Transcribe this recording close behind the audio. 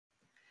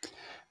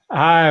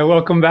Hi,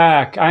 welcome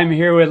back. I'm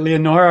here with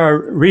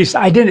Leonora Risse.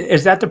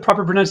 Is that the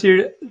proper Yes,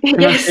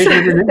 pronunciation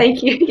of your name?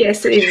 thank you.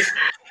 Yes, it is.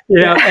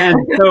 Yeah, Yeah.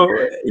 and so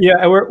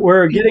yeah,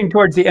 we're getting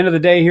towards the end of the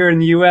day here in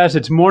the US.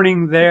 It's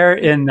morning there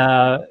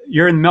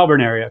you're in the Melbourne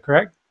area,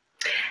 correct?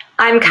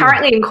 I'm Yeah.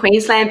 currently in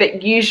Queensland,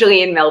 but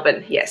usually in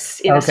Melbourne. Yes,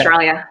 in Okay.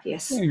 Australia.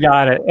 Yes.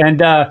 Got it.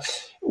 And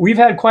we've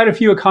had quite a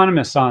few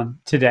economists on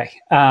today,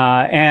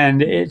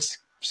 and it's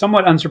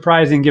somewhat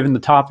unsurprising given the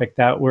topic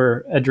that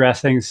we're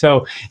addressing.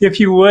 So, if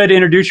you would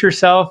introduce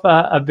yourself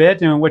a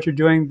bit and what you're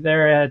doing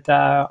there at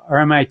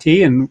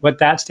RMIT and what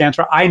that stands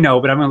for, I know,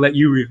 but I'm going to let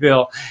you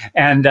reveal.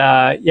 And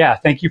yeah,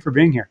 thank you for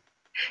being here.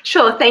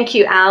 Sure. Thank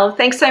you, Al.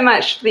 Thanks so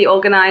much to the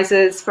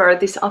organisers for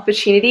this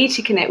opportunity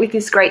to connect with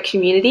this great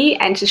community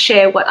and to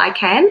share what I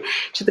can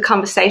to the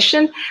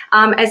conversation.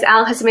 As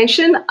Al has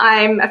mentioned,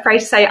 I'm afraid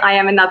to say I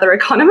am another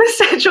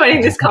economist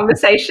joining this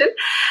conversation.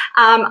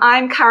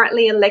 I'm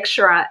currently a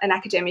lecturer, an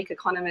academic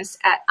economist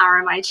at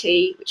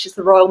RMIT, which is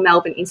the Royal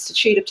Melbourne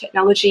Institute of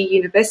Technology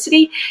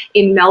University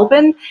in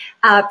Melbourne.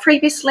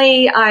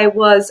 Previously, I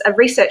was a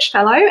research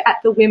fellow at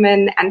the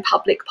Women and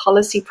Public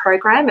Policy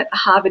program at the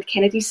Harvard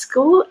Kennedy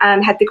School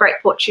and had the great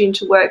fortune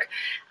to work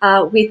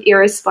with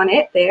Iris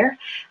Bonet there.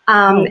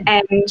 And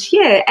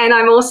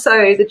I'm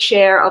also the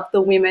chair of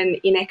the Women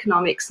in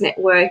Economics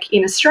Network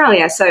in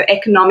Australia. So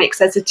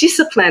economics as a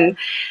discipline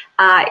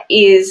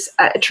is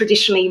a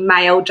traditionally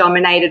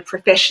male-dominated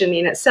profession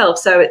in itself.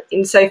 So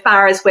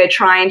insofar as we're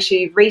trying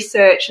to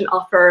research and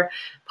offer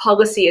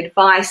policy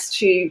advice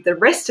to the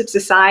rest of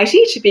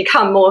society to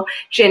become more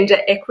gender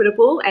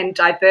equitable and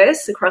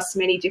diverse across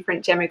many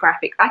different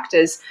demographic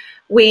factors,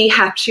 we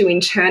have to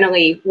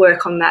internally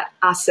work on that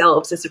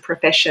ourselves as a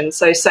profession.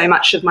 So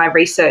much of my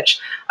research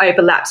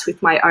overlaps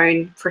with my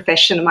own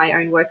profession and my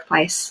own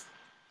workplace.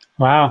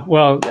 Wow.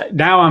 Well,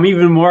 now I'm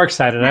even more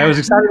excited. I was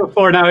excited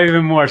before, now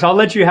even more. So I'll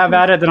let you have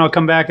at it, then I'll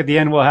come back at the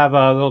end. We'll have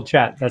a little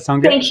chat. That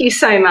sound good? Thank you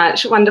so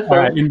much. All right.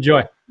 Wonderful.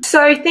 Enjoy.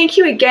 So thank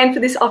you again for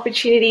this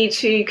opportunity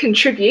to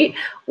contribute.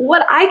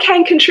 What I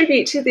can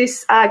contribute to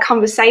this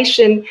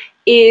conversation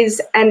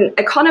is an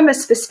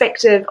economist's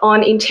perspective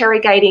on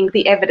interrogating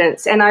the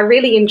evidence. And I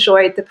really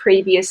enjoyed the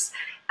previous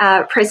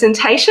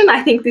presentation.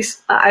 I think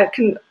this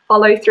can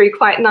follow through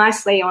quite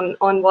nicely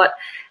on what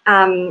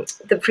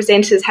the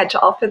presenters had to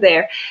offer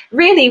there.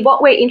 Really,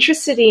 what we're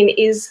interested in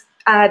is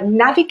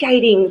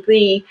navigating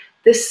the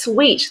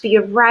suite, the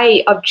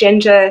array of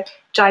gender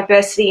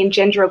diversity and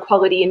gender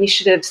equality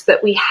initiatives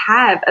that we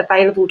have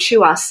available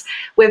to us.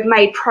 We've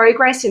made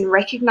progress in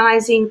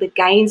recognising the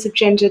gains of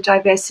gender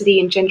diversity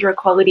and gender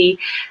equality.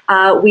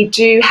 We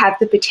do have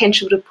the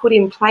potential to put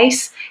in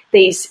place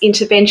these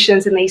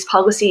interventions and these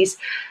policies,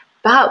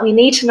 but we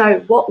need to know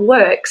what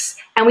works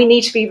and we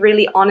need to be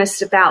really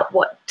honest about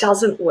what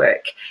doesn't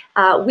work.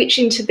 Which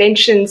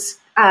interventions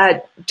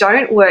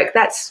don't work,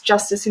 that's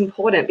just as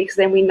important, because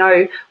then we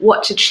know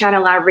what to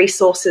channel our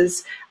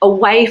resources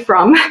away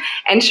from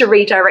and to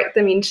redirect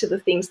them into the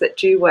things that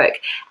do work.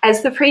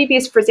 As the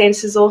previous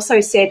presenters also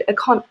said,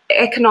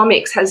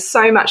 economics has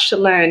so much to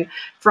learn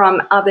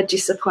from other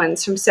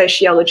disciplines, from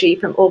sociology,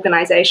 from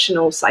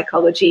organisational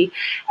psychology,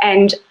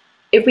 and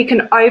if we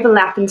can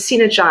overlap and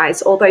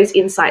synergize all those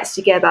insights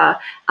together,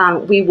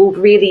 we will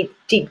really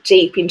dig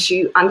deep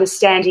into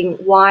understanding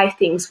why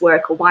things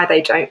work or why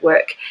they don't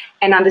work,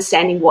 and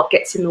understanding what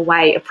gets in the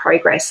way of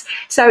progress.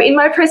 So in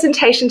my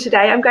presentation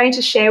today, I'm going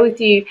to share with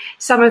you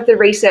some of the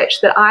research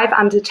that I've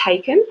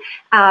undertaken,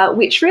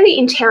 which really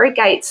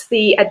interrogates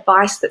the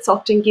advice that's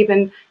often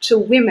given to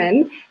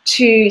women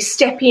to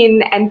step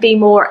in and be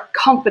more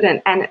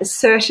confident and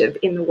assertive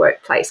in the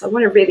workplace. I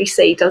want to really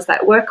see, does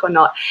that work or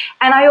not?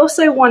 And I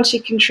also want to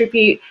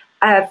contribute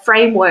a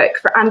framework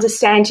for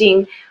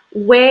understanding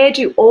where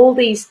do all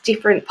these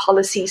different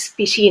policies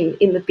fit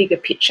in the bigger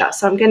picture.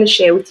 So I'm going to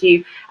share with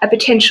you a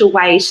potential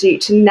way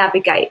to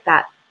navigate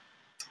that.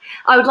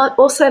 I would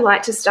also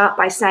like to start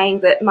by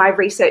saying that my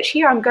research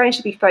here, I'm going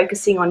to be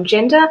focusing on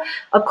gender.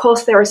 Of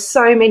course, there are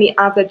so many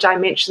other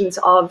dimensions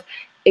of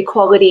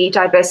equality,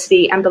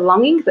 diversity and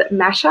belonging that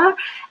matter.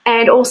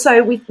 And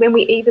also when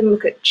we even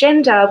look at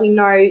gender, we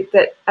know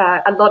that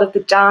a lot of the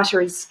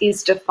data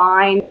is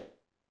defined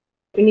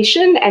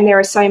definition, and there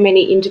are so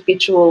many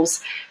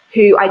individuals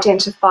who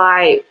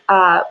identify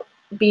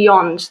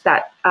beyond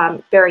that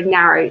very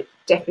narrow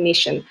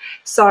definition.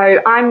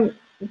 So I'm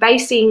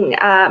basing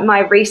my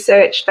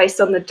research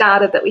based on the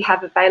data that we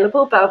have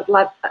available, but I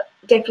would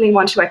definitely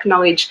want to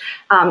acknowledge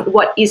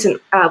what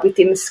isn't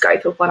within the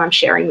scope of what I'm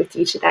sharing with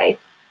you today.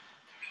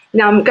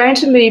 Now I'm going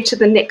to move to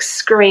the next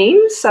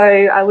screen, so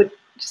I would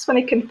just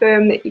want to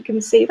confirm that you can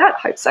see that.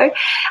 Hope so.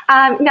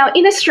 Now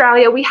in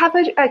Australia, we have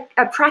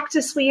a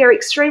practice we are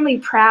extremely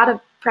proud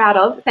of.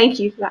 Thank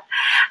you for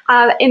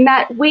that. In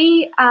that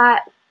we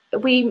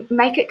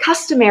make it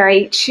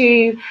customary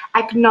to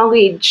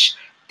acknowledge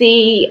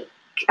the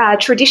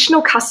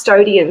traditional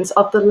custodians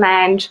of the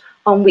land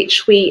on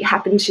which we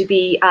happen to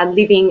be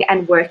living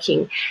and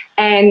working.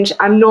 And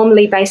I'm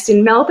normally based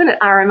in Melbourne at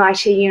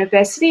RMIT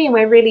University, and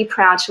we're really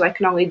proud to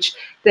acknowledge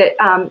that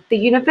the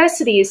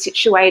university is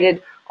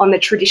situated on the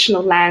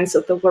traditional lands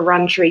of the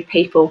Wurundjeri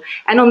people.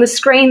 And on the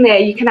screen there,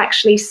 you can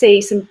actually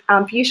see some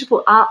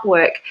beautiful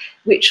artwork,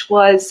 which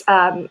was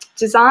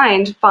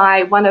designed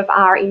by one of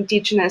our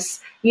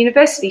Indigenous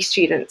university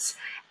students.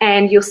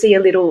 And you'll see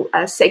a little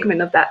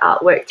segment of that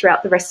artwork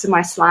throughout the rest of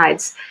my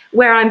slides.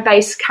 Where I'm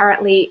based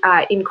currently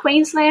in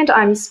Queensland,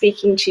 I'm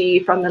speaking to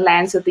you from the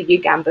lands of the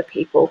Ugamba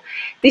people.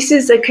 This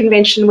is a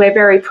convention we're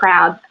very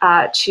proud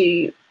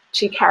to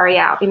carry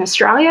out in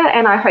Australia,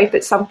 and I hope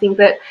it's something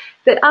that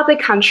other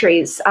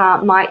countries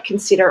might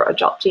consider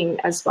adopting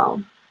as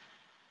well.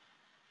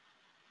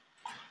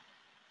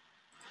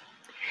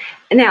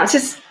 And now,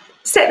 just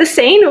set the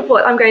scene of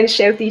what I'm going to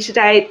share with you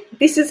today.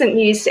 This isn't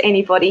news to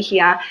anybody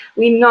here.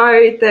 We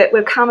know that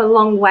we've come a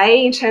long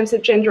way in terms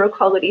of gender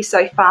equality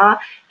so far,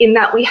 in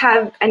that we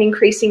have an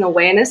increasing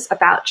awareness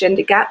about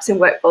gender gaps in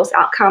workforce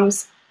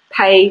outcomes,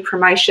 pay,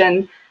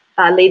 promotion,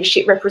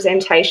 leadership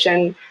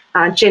representation,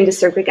 gender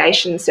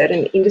segregation in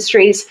certain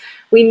industries.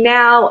 We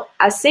now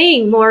are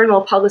seeing more and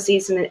more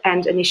policies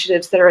and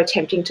initiatives that are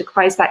attempting to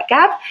close that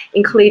gap,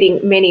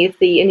 including many of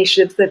the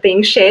initiatives that are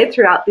being shared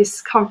throughout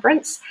this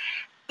conference.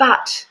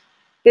 But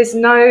there's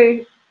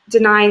no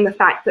denying the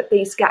fact that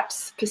these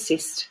gaps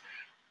persist.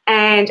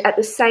 And at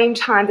the same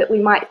time that we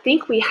might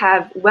think we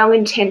have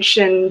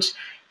well-intentioned,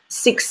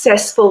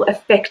 successful,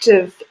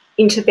 effective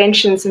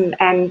interventions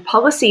and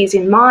policies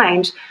in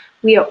mind,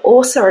 we are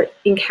also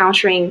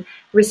encountering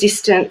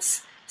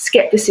resistance,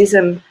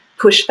 skepticism,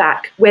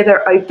 pushback,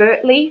 whether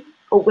overtly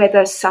or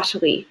whether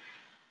subtly.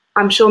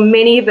 I'm sure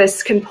many of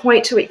us can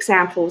point to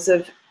examples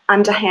of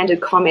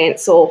underhanded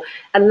comments or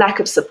a lack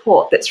of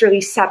support that's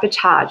really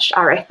sabotaged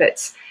our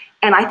efforts.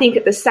 And I think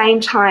at the same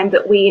time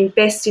that we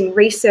invest in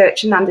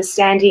research and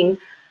understanding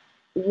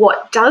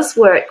what does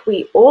work,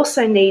 we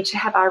also need to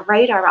have our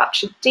radar up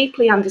to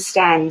deeply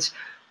understand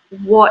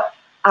what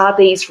are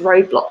these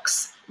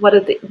roadblocks.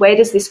 Where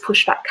does this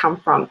pushback come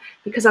from?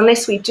 Because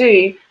unless we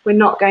do, we're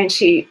not going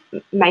to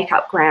make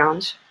up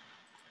ground.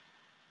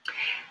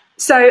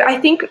 So I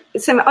think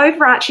some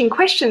overarching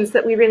questions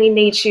that we really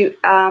need to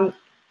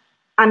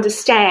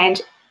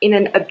understand in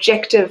an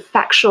objective,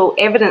 factual,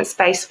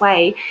 evidence-based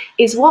way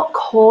is what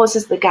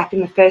causes the gap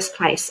in the first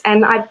place.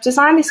 And I've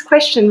designed this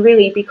question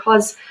really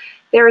because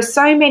there are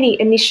so many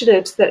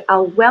initiatives that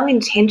are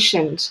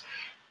well-intentioned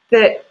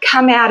that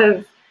come out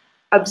of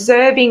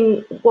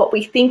observing what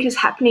we think is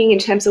happening in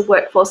terms of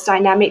workforce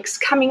dynamics,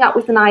 coming up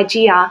with an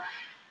idea,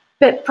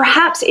 but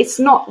perhaps it's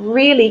not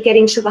really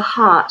getting to the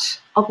heart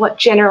of what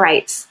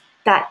generates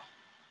that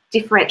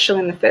differential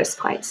in the first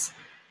place.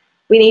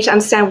 We need to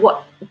understand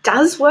what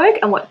does work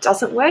and what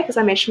doesn't work, as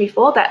I mentioned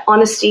before, that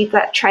honesty,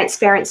 that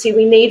transparency.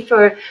 We need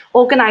for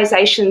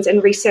organisations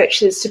and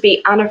researchers to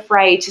be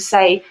unafraid to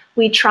say,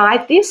 we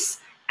tried this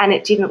and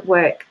it didn't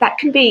work. That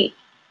can be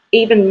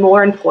even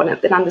more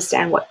important than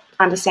understanding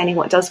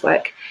what does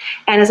work.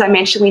 And as I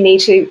mentioned, we need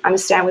to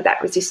understand where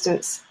that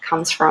resistance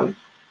comes from.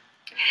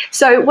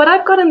 So what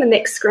I've got on the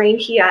next screen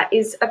here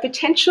is a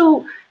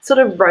potential sort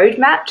of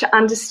roadmap to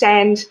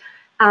understand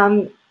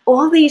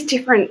all these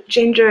different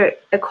gender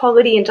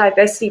equality and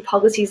diversity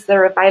policies that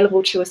are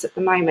available to us at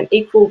the moment: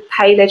 equal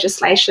pay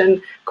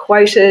legislation,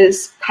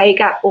 quotas, pay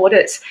gap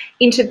audits,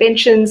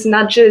 interventions,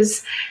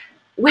 nudges.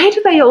 Where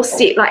do they all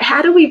sit? Like,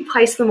 how do we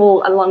place them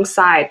all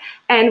alongside?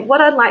 And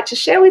what I'd like to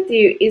share with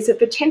you is a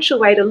potential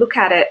way to look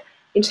at it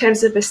in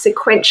terms of a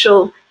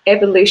sequential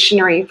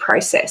evolutionary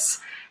process.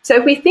 So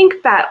if we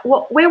think back,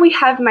 where we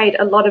have made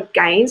a lot of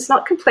gains,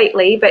 not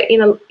completely, but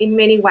in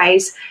many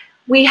ways,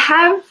 we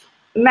have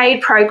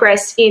made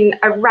progress in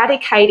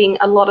eradicating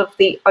a lot of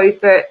the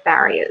overt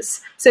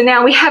barriers. So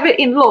now we have it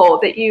in law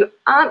that you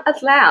aren't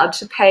allowed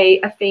to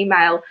pay a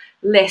female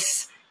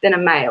less than a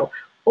male,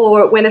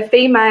 or when a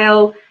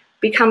female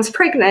becomes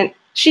pregnant,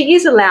 she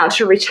is allowed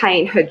to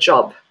retain her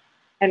job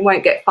and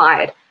won't get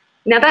fired.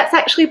 Now that's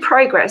actually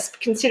progress,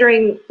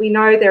 considering we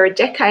know there are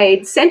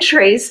decades,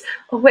 centuries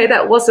where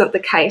that wasn't the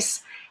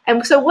case.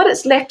 And so what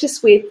it's left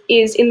us with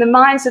is, in the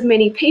minds of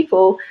many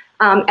people,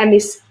 and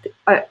this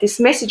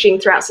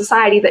messaging throughout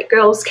society, that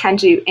girls can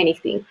do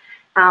anything,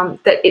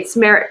 that it's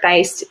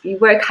merit-based, you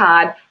work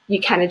hard, you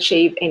can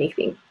achieve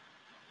anything.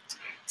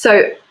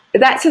 So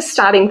that's a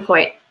starting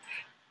point.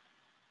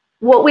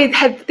 What we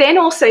have then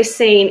also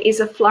seen is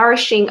a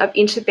flourishing of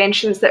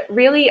interventions that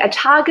really are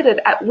targeted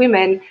at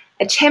women,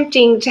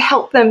 attempting to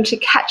help them to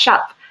catch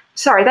up.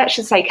 Sorry, that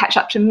should say catch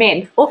up to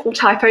men. Awful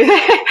typo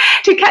there.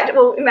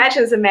 Well,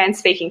 imagine as a man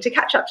speaking, to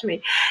catch up to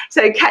me.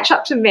 So catch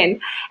up to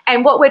men.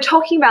 And what we're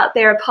talking about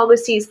there are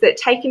policies that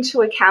take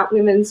into account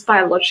women's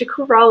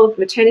biological role of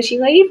maternity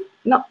leave.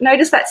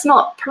 Notice that's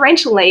not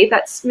parental leave,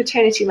 that's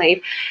maternity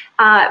leave.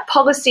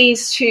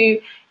 Policies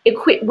to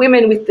equip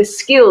women with the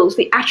skills,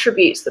 the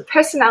attributes, the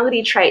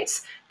personality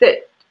traits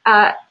that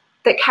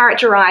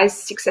characterize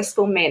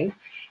successful men.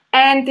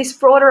 And this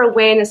broader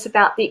awareness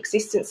about the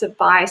existence of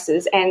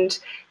biases, and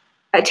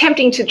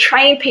attempting to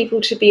train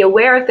people to be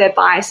aware of their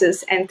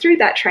biases, and through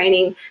that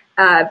training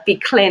be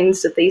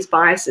cleansed of these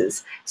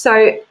biases.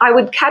 So I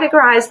would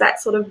categorize that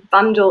sort of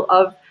bundle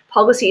of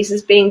policies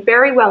as being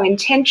very well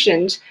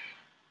intentioned,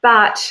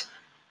 but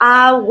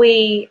are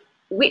we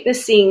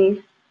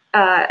witnessing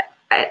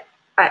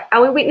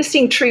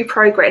true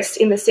progress,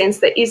 in the sense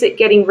that is it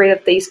getting rid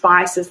of these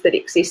biases that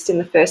exist in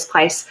the first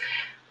place?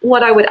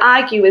 What I would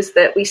argue is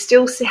that we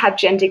still have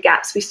gender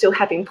gaps, we still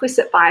have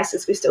implicit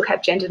biases, we still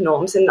have gender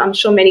norms, and I'm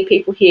sure many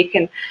people here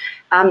can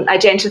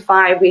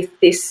identify with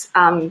this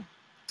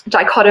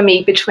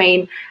dichotomy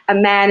between a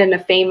man and a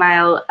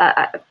female,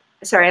 a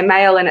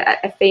male and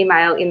a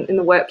female in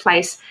the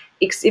workplace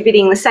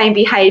exhibiting the same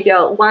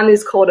behaviour. One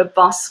is called a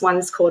boss, one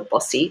is called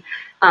bossy,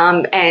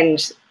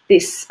 and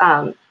this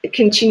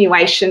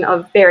continuation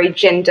of very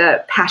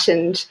gender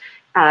patterned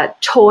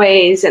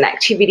toys and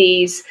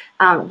activities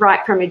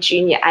right from a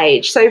junior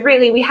age. So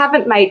really we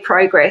haven't made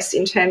progress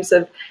in terms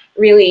of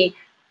really,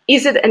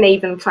 is it an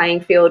even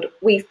playing field?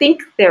 We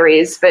think there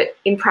is, but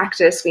in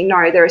practice we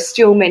know there are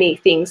still many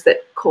things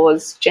that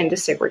cause gender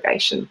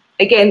segregation.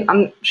 Again,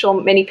 I'm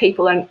sure many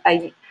people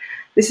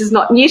this is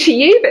not new to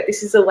you, but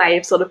this is a way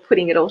of sort of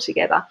putting it all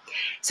together.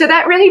 So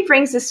that really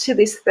brings us to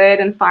this third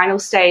and final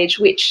stage,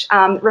 which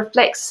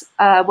reflects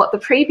what the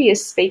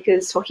previous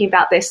speakers talking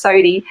about their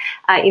SODI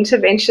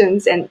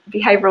interventions and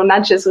behavioural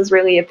nudges was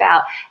really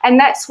about. And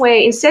that's where,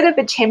 instead of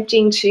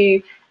attempting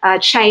to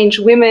change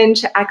women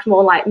to act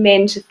more like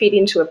men to fit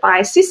into a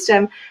bias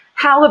system,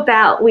 how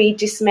about we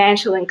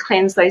dismantle and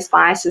cleanse those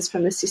biases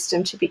from the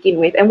system to begin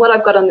with? And what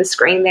I've got on the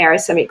screen there are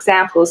some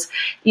examples.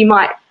 You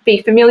might be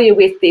familiar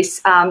with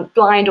this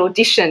blind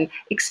audition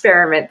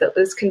experiment that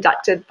was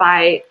conducted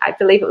by, I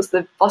believe it was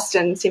the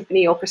Boston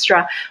Symphony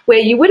Orchestra, where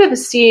you would have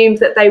assumed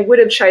that they would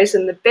have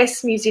chosen the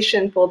best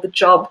musician for the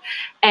job.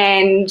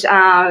 And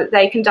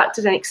they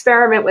conducted an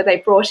experiment where they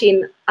brought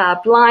in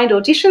blind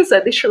auditions,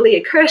 so literally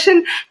a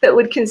curtain that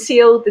would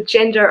conceal the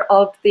gender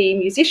of the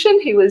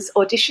musician who was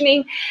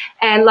auditioning.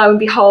 And lo and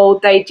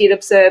behold, they did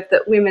observe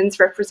that women's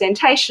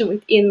representation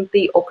within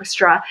the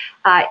orchestra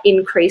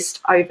increased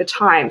over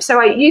time.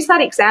 So I use that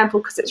example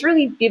because it's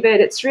really vivid.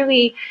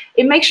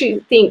 It makes you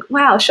think,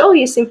 wow,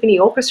 surely a symphony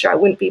orchestra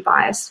wouldn't be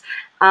biased.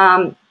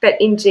 But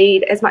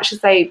indeed, as much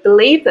as they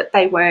believed that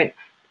they weren't,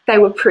 they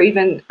were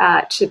proven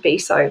to be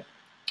so.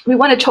 We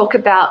want to talk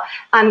about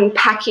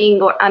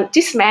unpacking or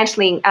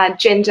dismantling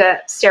gender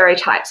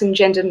stereotypes and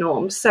gender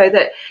norms, so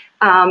that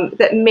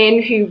that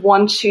men who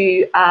want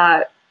to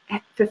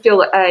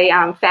fulfill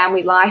a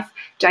family life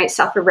don't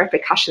suffer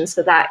repercussions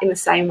for that, in the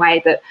same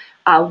way that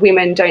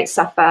women don't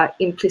suffer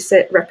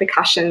implicit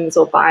repercussions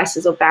or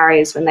biases or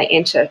barriers when they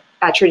enter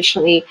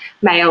traditionally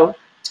male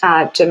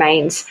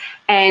domains.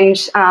 And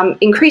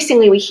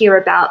increasingly we hear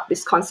about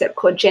this concept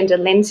called gender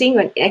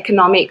lensing. In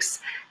economics,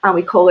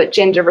 we call it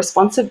gender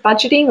responsive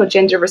budgeting or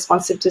gender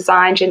responsive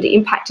design, gender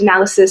impact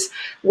analysis,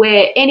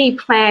 where any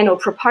plan or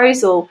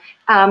proposal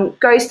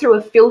goes through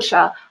a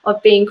filter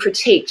of being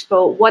critiqued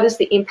for what is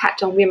the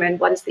impact on women,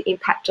 what is the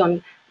impact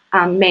on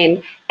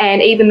men.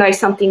 And even though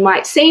something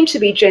might seem to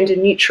be gender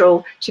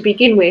neutral to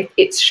begin with,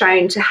 it's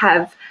shown to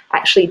have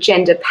actually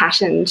gender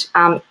patterned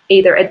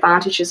either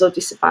advantages or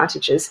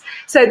disadvantages.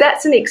 So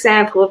that's an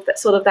example of that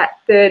sort of that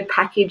third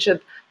package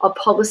of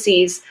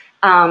policies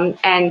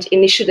and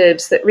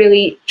initiatives that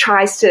really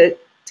tries to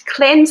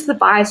cleanse the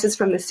biases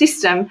from the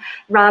system,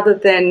 rather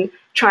than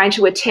trying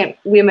to attempt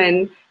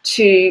women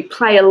to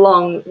play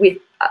along with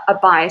a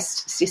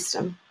biased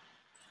system.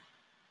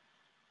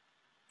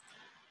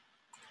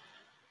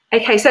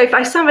 Okay, so if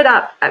I sum it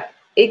up,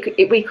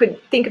 we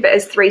could think of it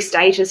as three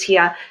stages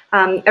here.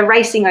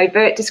 Erasing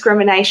overt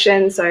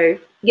discrimination. So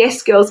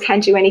yes, girls can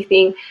do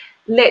anything.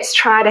 Let's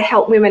try to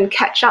help women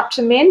catch up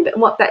to men. But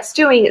what that's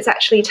doing is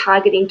actually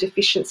targeting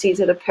deficiencies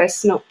at a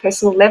personal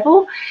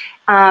level.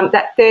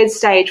 That third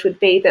stage would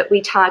be that we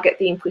target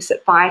the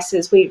implicit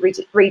biases. We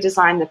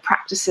redesign the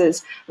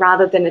practices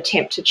rather than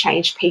attempt to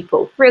change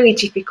people. Really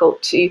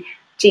difficult to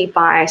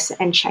de-bias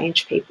and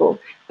change people,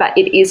 but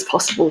it is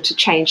possible to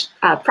change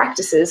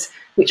practices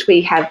which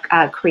we have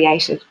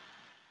created.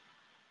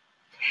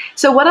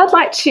 So what I'd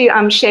like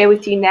to share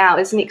with you now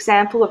is an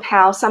example of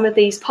how some of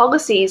these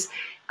policies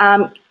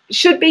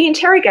should be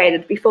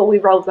interrogated before we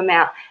roll them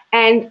out.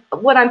 And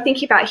what I'm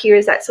thinking about here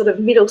is that sort of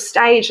middle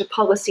stage of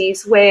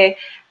policies where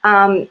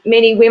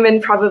many women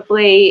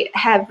probably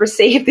have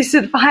received this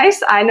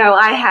advice. I know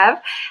I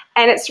have.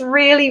 And it's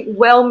really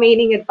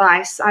well-meaning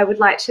advice. I would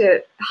like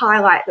to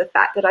highlight the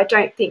fact that I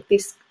don't think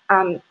this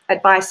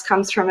advice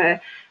comes from a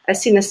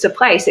sinister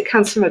place. It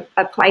comes from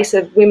a place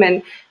of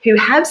women who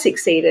have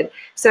succeeded.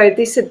 So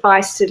this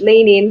advice to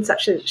lean in,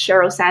 such as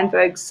Sheryl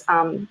Sandberg's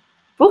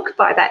book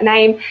by that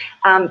name,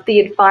 the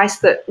advice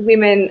that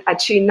women are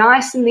too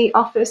nice in the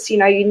office, you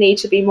know, you need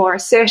to be more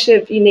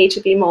assertive, you need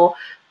to be more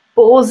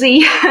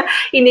ballsy,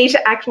 you need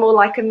to act more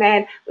like a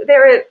man.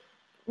 There are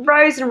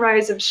rows and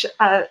rows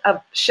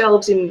of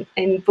shelves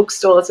in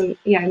bookstores and,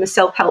 you know, in the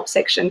self-help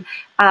section,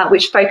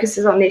 which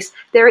focuses on this.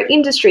 There are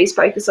industries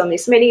focused on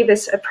this. Many of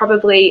us have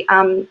probably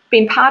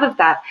been part of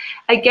that.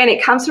 Again,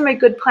 it comes from a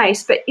good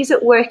place, but is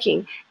it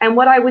working? And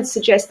what I would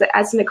suggest that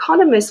as an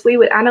economist, we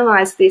would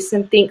analyse this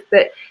and think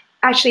that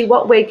actually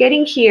what we're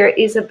getting here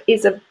is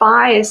a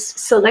biased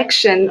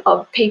selection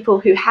of people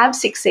who have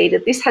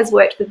succeeded. This has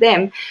worked for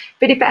them,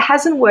 but if it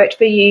hasn't worked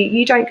for you,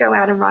 you don't go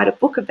out and write a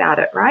book about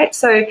it, right?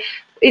 So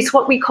it's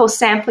what we call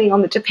sampling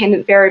on the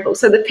dependent variable.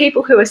 So the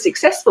people who are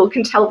successful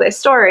can tell their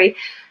story.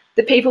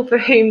 The people for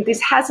whom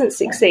this hasn't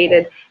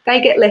succeeded, they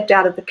get left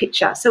out of the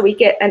picture. So we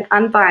get an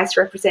unbiased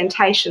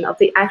representation of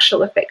the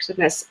actual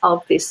effectiveness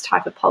of this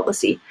type of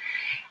policy.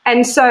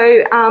 And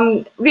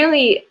so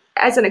really,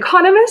 as an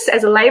economist,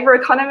 as a labour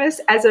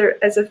economist, as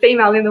a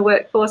female in the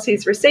workforce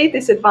who's received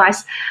this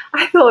advice,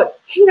 I thought,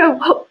 you know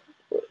what,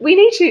 we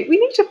need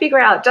to figure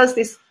out, does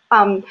this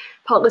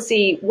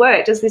policy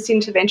work? Does this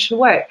intervention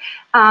work?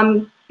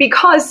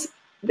 Because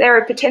there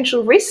are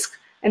potential risks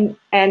and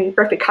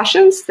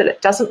repercussions that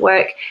it doesn't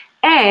work.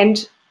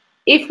 And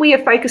if we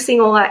are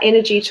focusing all our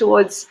energy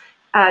towards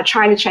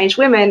trying to change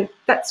women,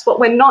 that's what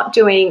we're not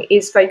doing,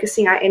 is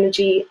focusing our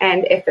energy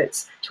and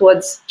efforts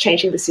towards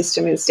changing the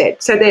system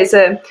instead. So there's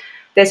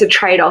a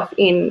trade-off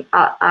in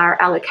our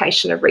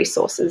allocation of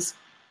resources.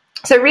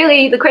 So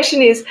really the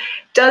question is,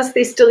 does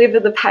this deliver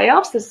the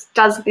payoffs?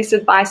 Does this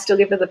advice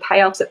deliver the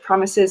payoffs it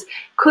promises?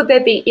 Could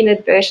there be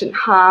inadvertent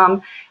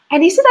harm?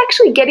 And is it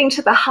actually getting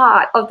to the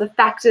heart of the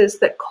factors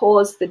that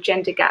cause the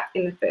gender gap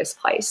in the first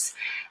place?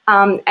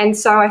 And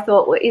so I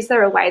thought, well, is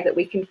there a way that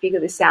we can figure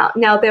this out?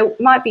 Now, there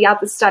might be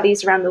other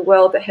studies around the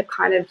world that have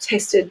kind of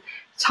tested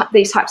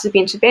these types of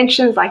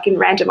interventions, like in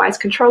randomized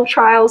control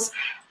trials.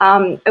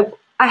 I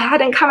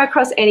hadn't come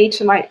across any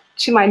to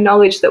my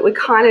knowledge that were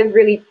kind of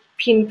really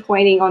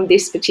pinpointing on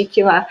this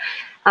particular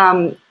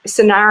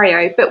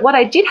scenario. But what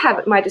I did have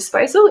at my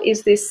disposal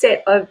is this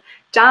set of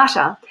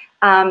data.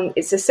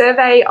 It's a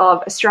survey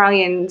of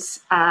Australians.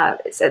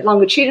 It's a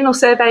longitudinal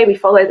survey. We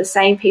follow the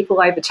same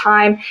people over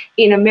time.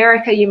 In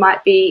America, you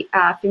might be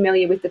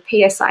familiar with the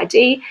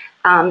PSID.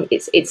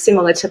 It's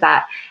similar to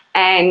that.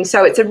 And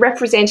so it's a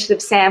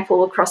representative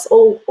sample across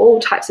all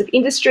types of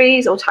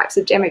industries, all types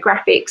of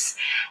demographics.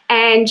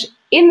 And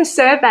in the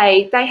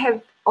survey, they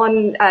have,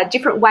 on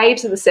different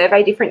waves of the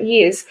survey, different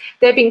years,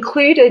 they've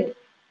included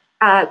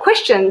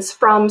questions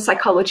from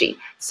psychology.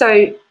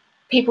 So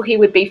people here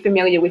would be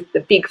familiar with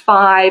the Big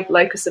Five,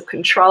 locus of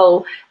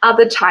control,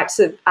 other types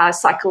of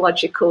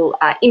psychological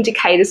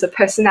indicators of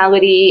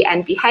personality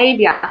and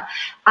behaviour.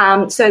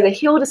 So the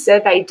Hilda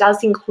survey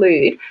does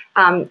include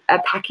a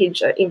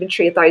package or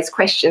inventory of those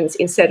questions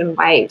in certain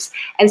waves.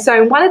 And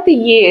so in one of the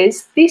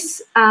years,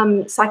 this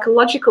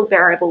psychological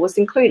variable was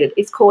included.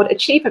 It's called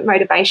achievement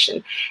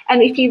motivation.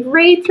 And if you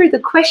read through the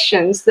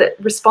questions that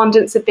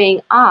respondents are being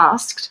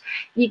asked,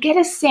 you get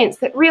a sense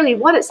that really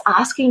what it's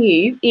asking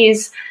you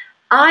is,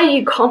 are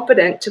you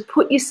confident to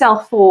put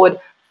yourself forward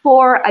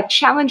for a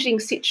challenging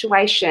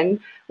situation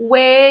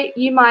where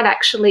you might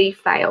actually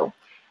fail?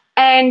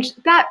 And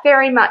that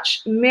very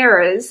much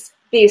mirrors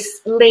this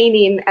lean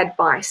in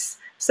advice.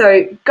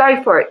 So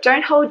go for it.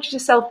 Don't hold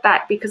yourself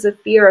back because of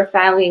fear of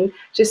failing.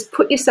 Just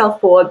put yourself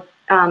forward.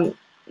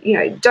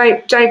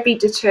 Don't be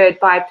deterred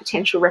by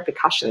potential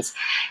repercussions.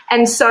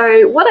 And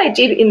so what I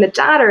did in the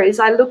data is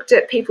I looked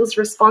at people's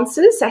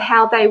responses, so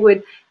how they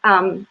would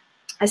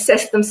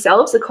assess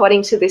themselves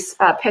according to this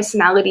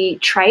personality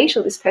trait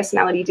or this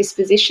personality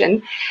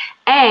disposition.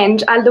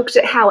 And I looked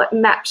at how it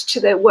mapped to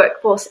their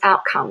workforce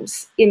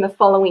outcomes in the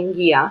following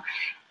year,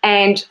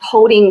 and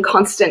holding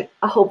constant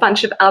a whole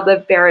bunch of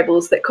other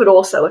variables that could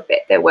also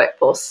affect their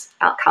workforce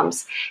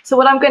outcomes. So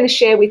what I'm going to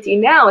share with you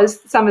now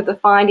is some of the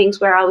findings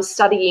where I was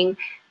studying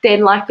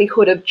their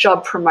likelihood of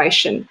job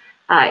promotion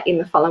in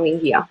the following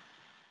year.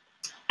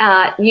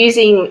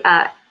 Using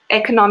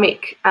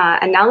econometric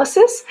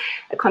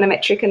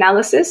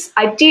analysis,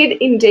 I did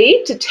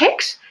indeed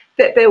detect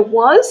that there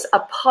was a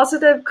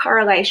positive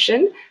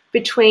correlation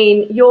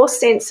between your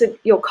sense of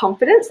your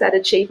confidence, that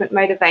achievement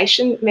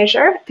motivation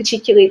measure,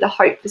 particularly the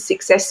hope for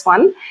success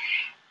one,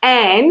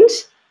 and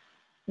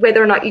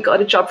whether or not you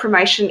got a job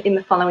promotion in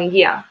the following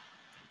year.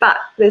 But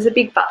there's a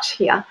big but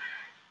here.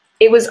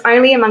 It was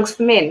only amongst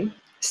the men.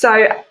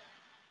 So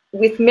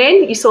with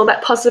men, you saw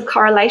that positive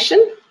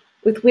correlation.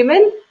 With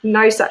women,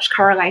 no such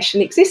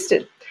correlation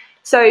existed.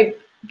 So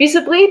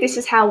visibly, this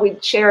is how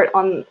we'd share it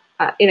on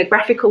in a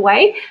graphical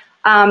way.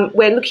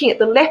 We're looking at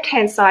the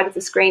left-hand side of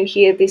the screen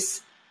here,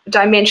 this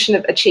dimension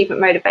of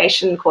achievement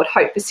motivation called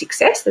hope for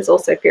success. There's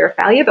also fear of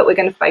failure, but we're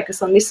going to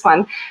focus on this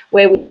one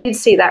where we did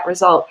see that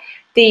result.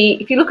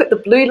 If you look at the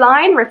blue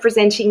line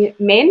representing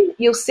men,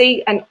 you'll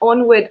see an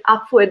onward,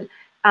 upward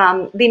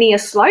linear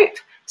slope.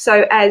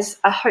 So as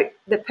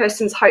the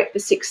person's hope for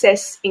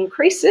success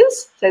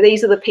increases, so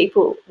these are the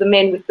people, the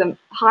men with the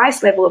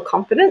highest level of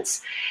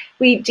confidence,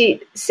 we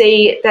did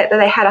see that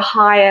they had a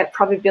higher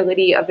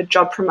probability of a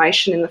job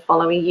promotion in the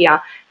following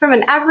year, from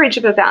an average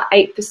of about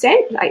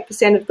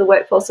 8% of the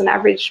workforce on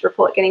average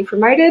report getting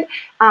promoted,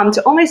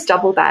 to almost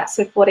double that,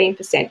 so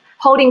 14%,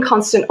 holding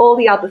constant all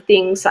the other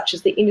things such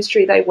as the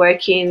industry they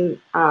work in,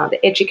 the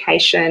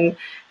education,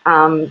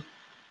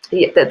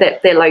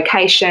 their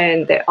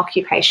location, their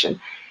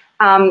occupation.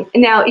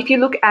 Now, if you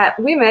look at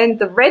women,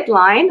 the red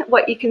line,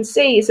 what you can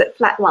see is it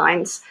flat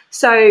lines.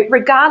 So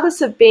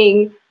regardless of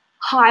being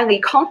highly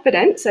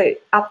confident, so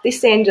up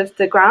this end of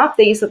the graph,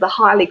 these are the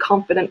highly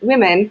confident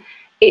women,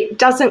 it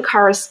doesn't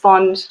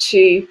correspond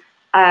to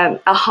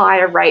a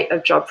higher rate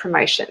of job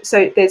promotion.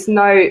 So there's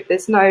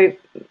no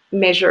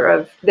measure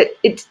of that.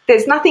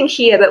 There's nothing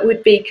here that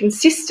would be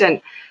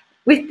consistent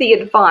with the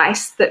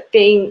advice that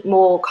being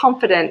more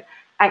confident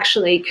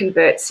actually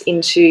converts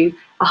into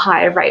a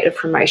higher rate of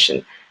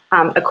promotion,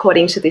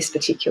 according to this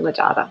particular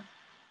data.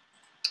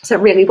 So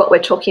really what we're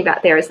talking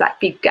about there is that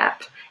big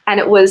gap. And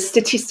it was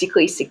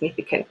statistically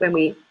significant when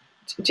we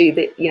do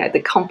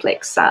the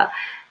complex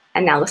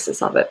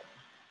analysis of it.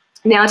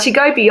 Now, to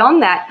go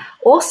beyond that,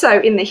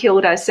 also in the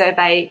Hilda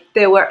survey,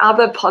 there were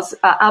other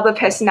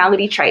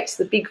personality traits,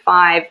 the big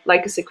 5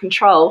 locus of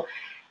control.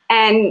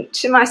 And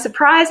to my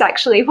surprise,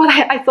 actually,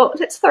 I thought,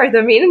 let's throw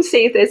them in and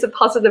see if there's a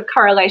positive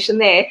correlation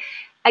there.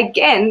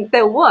 Again,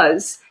 there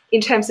was,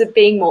 in terms of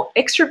being more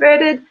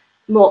extroverted,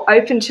 more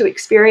open to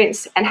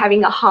experience, and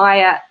having a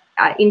higher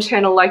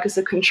internal locus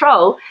of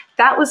control.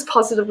 That was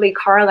positively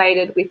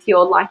correlated with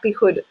your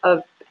likelihood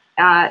of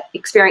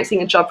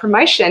experiencing a job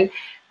promotion,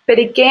 but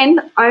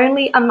again,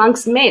 only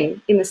amongst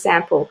men in the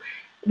sample.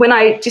 When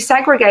I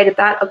disaggregated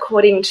that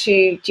according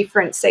to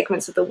different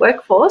segments of the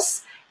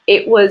workforce,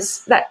 it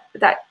was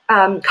that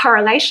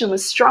correlation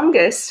was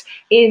strongest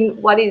in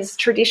what is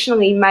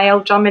traditionally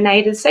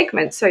male-dominated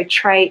segments, so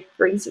trade,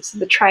 for instance,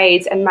 the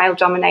trades and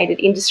male-dominated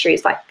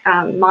industries like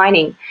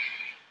mining.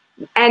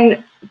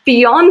 And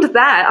beyond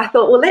that, I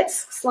thought, well,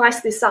 let's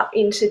slice this up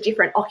into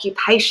different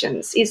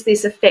occupations. Is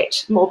this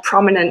effect more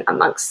prominent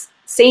amongst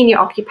senior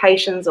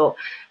occupations or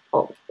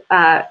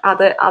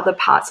other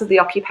parts of the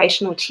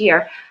occupational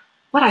tier?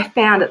 What I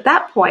found at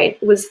that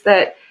point was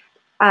that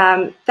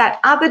that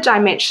other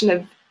dimension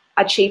of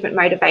achievement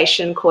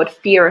motivation called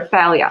fear of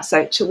failure.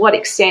 So to what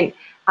extent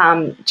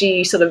do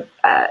you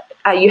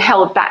are you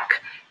held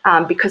back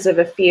because of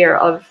a fear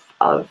of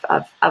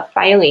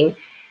failing?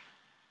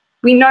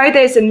 We know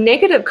there's a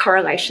negative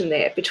correlation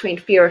there between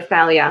fear of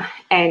failure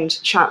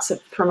and chance of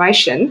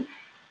promotion,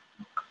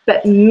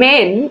 but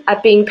men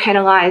are being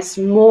penalised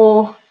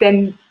more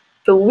than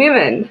the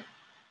women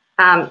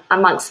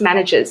amongst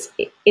managers.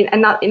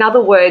 In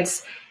other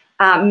words,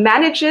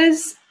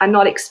 managers are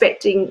not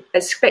expected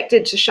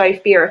to show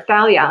fear of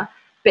failure,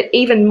 but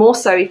even more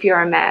so if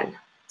you're a man.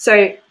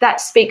 So that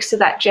speaks to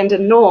that gender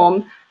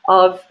norm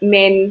of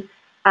men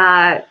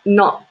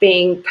not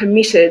being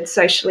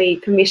socially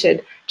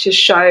permitted to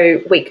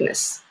show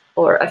weakness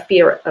or a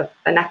fear of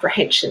an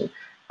apprehension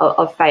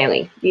of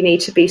failing. You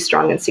need to be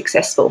strong and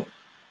successful.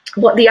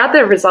 What the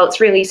other results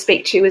really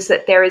speak to is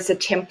that there is a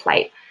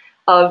template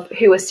of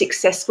who a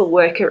successful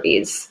worker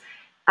is.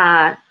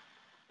 That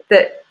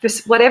for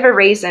whatever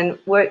reason,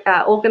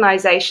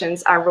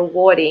 organisations are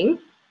rewarding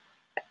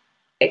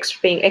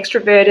being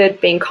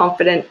extroverted, being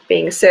confident,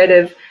 being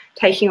assertive,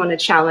 taking on a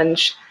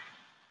challenge,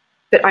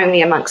 but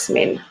only amongst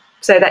men.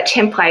 So that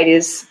template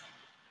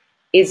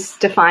is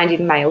defined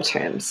in male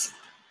terms.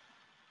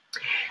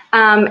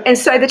 And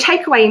so the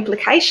takeaway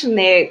implication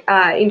there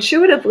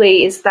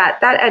intuitively is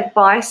that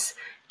advice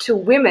to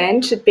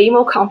women to be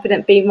more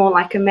confident, be more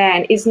like a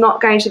man is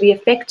not going to be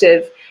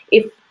effective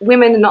if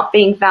women are not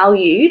being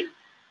valued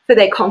for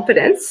their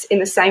confidence in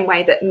the same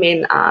way that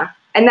men are.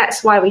 And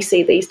that's why we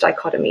see these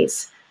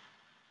dichotomies.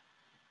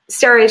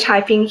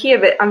 Stereotyping here,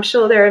 but I'm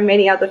sure there are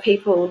many other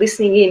people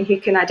listening in who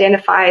can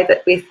identify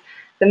that with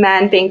the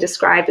man being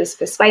described as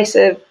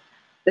persuasive,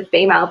 the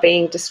female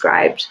being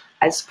described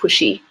as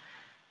pushy.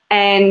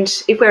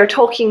 And if we're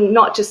talking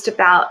not just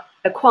about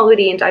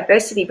equality and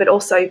diversity, but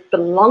also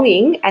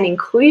belonging and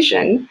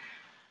inclusion,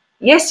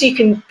 yes, you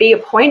can be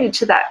appointed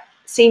to that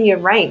senior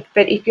rank,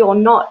 but if you're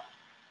not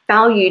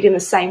valued in the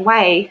same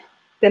way,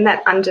 then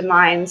that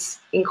undermines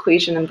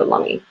inclusion and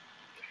belonging.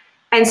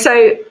 And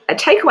so a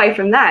takeaway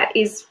from that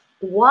is,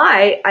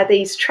 why are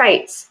these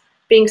traits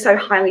being so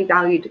highly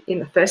valued in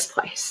the first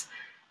place?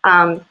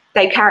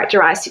 They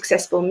characterize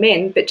successful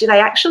men, but do they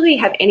actually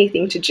have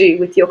anything to do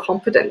with your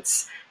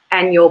confidence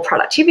and your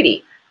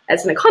productivity?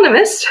 As an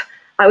economist,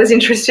 I was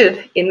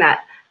interested in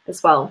that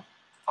as well.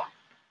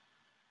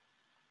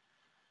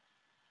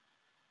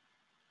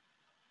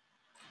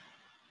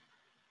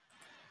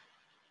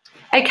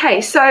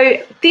 Okay,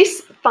 so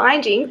this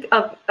finding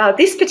of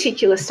this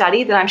particular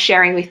study that I'm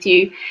sharing with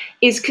you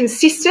is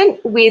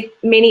consistent with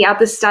many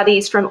other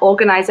studies from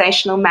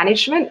organisational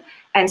management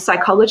and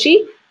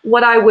psychology.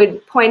 What I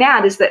would point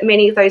out is that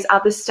many of those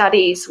other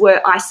studies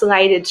were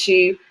isolated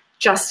to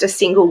just a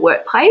single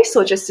workplace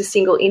or just a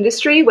single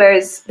industry,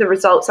 whereas the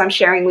results I'm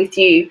sharing with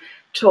you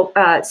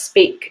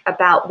speak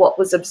about what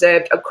was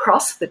observed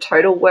across the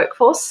total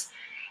workforce.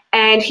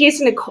 And here's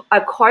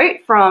a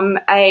quote from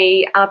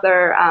a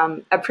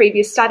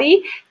previous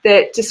study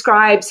that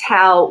describes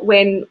how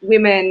when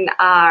women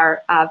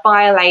are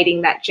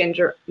violating that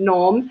gender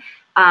norm,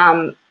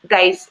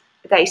 they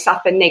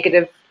suffer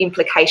negative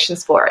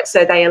implications for it.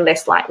 So they are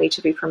less likely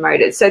to be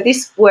promoted. So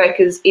this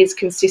work is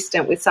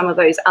consistent with some of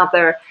those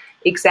other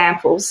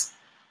examples.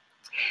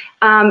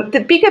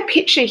 The bigger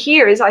picture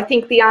here is, I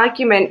think, the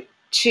argument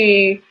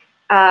to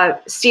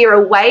steer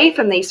away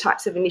from these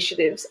types of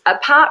initiatives,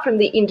 apart from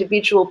the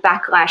individual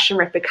backlash and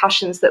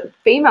repercussions that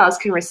females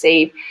can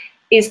receive,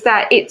 is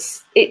that it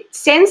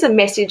sends a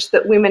message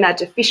that women are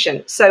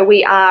deficient. So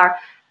we are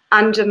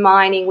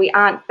undermining, we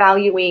aren't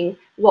valuing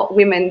what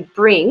women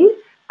bring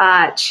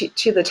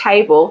to the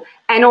table.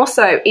 And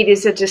also it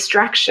is a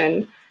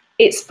distraction.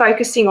 It's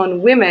focusing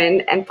on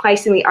women and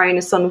placing the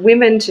onus on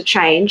women to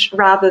change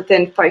rather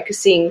than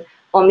focusing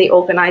on the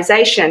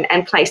organisation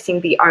and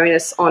placing the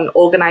onus on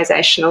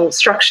organisational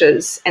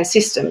structures and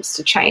systems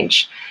to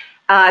change.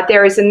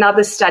 There is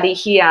another study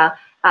here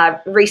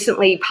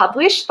recently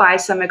published by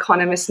some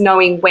economists,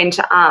 Knowing When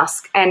to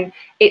Ask, and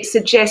it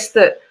suggests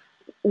that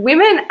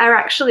women are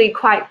actually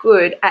quite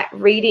good at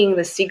reading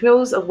the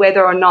signals of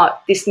whether or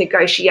not this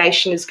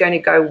negotiation is going to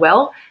go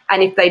well.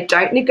 And if they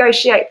don't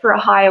negotiate for a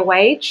higher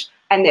wage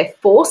and they're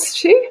forced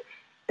to,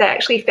 they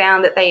actually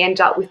found that they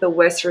end up with a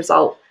worse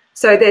result.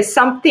 So there's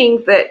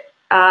something that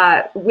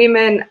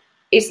women,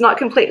 it's not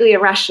completely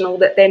irrational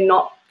that they're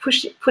not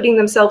putting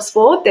themselves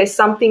forward. There's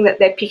something that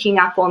they're picking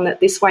up on,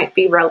 that this won't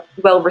be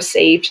well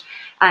received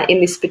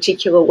in this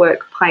particular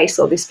workplace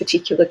or this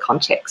particular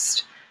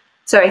context.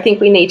 So I think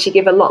we need to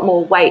give a lot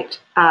more weight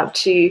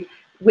to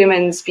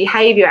women's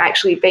behaviour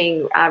actually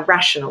being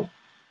rational.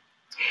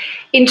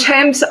 In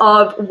terms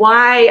of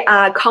why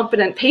are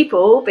competent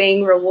people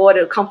being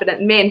rewarded,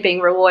 competent men being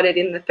rewarded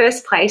in the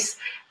first place,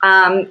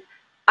 I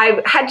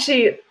had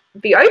to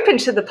be open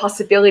to the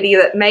possibility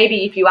that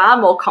maybe if you are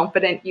more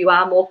confident, you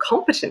are more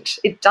competent.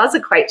 It does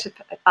equate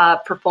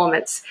to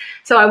performance.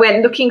 So I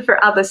went looking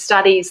for other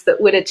studies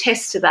that would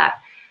attest to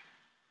that.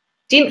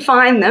 Didn't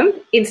find them.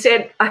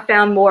 Instead, I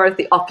found more of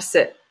the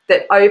opposite,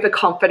 that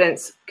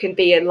overconfidence can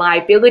be a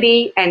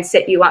liability and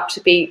set you up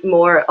to be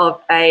more of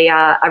a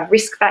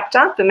risk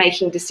factor for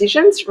making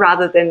decisions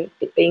rather than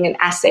it being an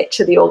asset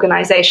to the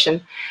organisation.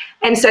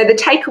 And so the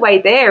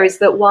takeaway there is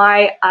that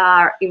why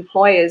are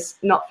employers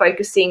not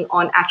focusing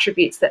on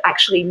attributes that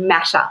actually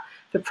matter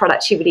for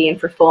productivity and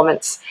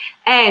performance?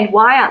 And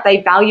why aren't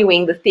they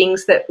valuing the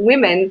things that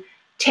women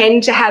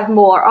tend to have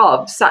more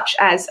of, such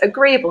as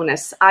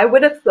agreeableness? I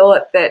would have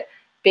thought that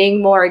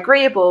being more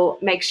agreeable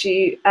makes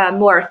you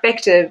more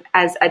effective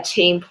as a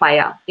team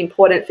player,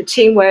 important for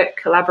teamwork,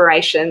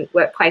 collaboration,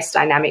 workplace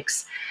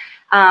dynamics.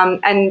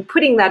 And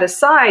putting that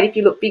aside, if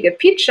you look bigger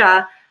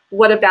picture,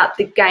 what about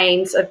the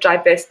gains of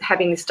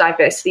having this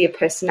diversity of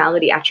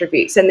personality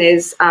attributes? And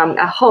there's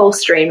a whole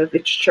stream of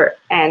literature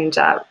and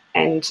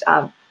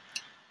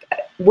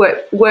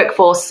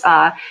workforce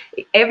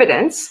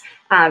evidence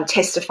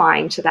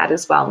testifying to that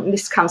as well. And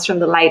this comes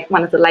from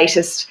one of the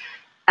latest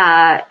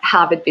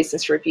Harvard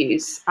Business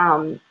Reviews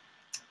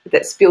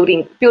that's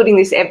building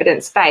this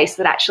evidence base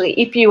that actually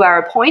if you are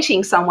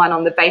appointing someone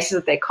on the basis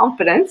of their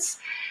competence,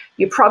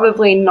 you're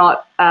probably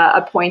not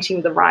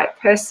appointing the right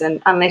person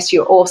unless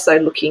you're also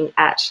looking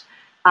at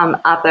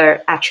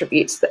other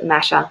attributes that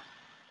matter.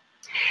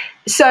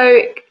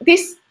 So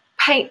this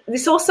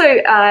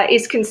also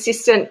is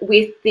consistent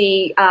with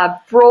the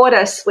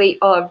broader suite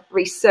of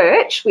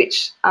research,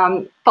 which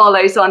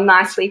follows on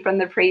nicely from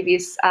the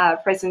previous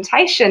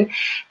presentation,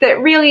 that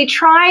really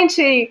trying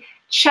to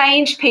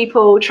change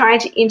people, trying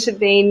to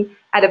intervene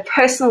at a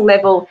personal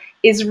level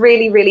is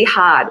really, really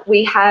hard.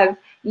 We have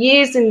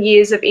years and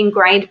years of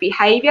ingrained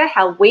behaviour,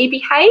 how we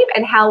behave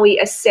and how we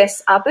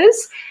assess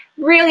others.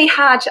 Really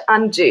hard to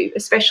undo,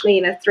 especially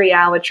in a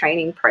 3-hour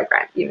training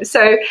program.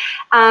 So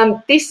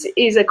this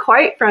is a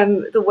quote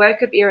from the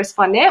work of Iris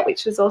Bonet,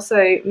 which was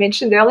also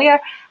mentioned earlier,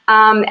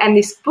 and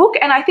this book.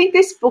 And I think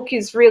this book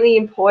is really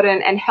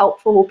important and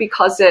helpful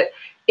because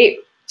it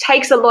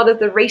takes a lot of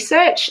the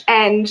research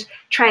and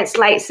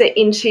translates it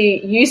into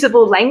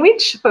usable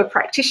language for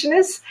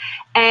practitioners.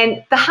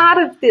 And the heart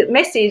of the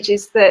message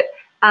is that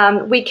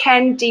we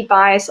can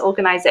de-bias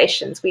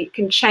organisations. We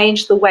can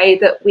change the way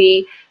that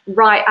we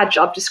write our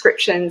job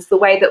descriptions, the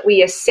way that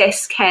we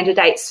assess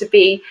candidates to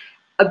be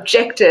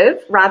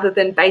objective rather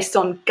than based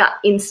on gut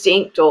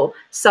instinct or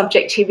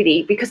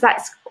subjectivity, because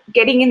that's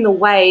getting in the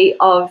way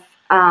of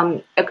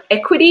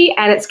equity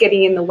and it's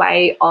getting in the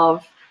way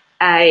of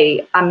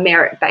a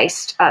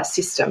merit-based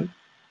system.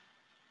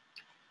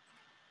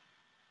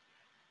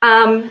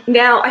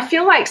 Now, I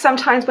feel like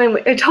sometimes when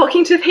we're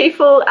talking to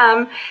people,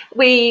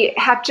 we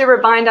have to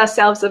remind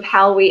ourselves of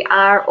how we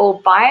are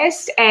all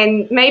biased,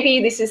 and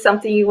maybe this is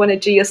something you want to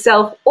do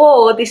yourself,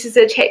 or this is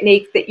a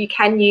technique that you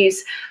can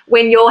use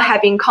when you're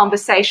having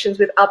conversations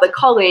with other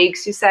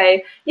colleagues who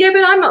say, yeah,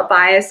 but I'm not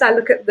biased. I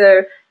look at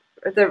the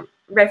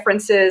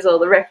references or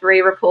the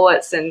referee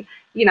reports and,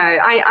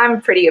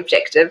 I'm pretty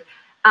objective.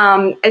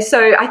 And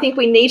so I think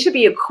we need to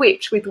be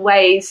equipped with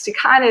ways to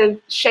kind of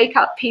shake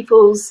up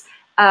people's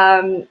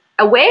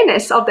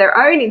awareness of their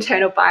own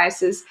internal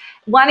biases.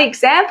 One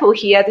example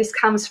here, this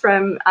comes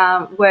from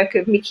work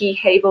of Mickey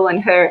Habel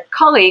and her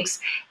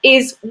colleagues,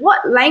 is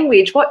what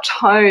language, what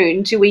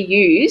tone do we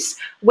use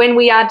when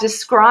we are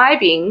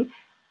describing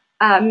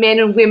men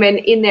and women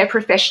in their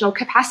professional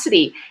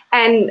capacity?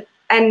 And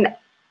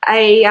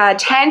a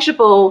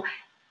tangible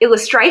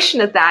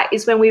illustration of that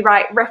is when we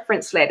write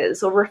reference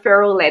letters or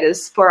referral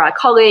letters for our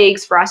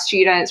colleagues, for our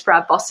students, for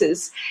our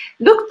bosses.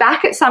 Look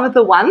back at some of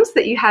the ones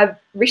that you have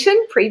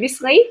written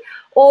previously,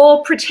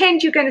 or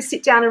pretend you're going to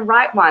sit down and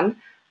write one.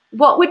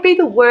 What would be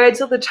the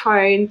words or the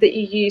tone that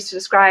you use to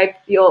describe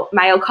your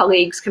male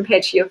colleagues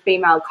compared to your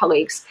female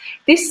colleagues?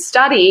 This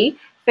study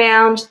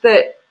found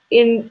that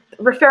in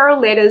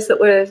referral letters that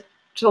were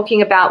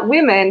talking about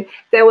women,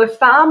 there were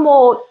far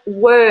more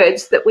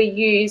words that we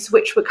use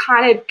which were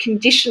kind of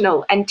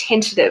conditional and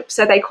tentative.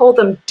 So they call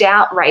them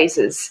doubt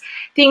raisers.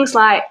 Things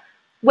like,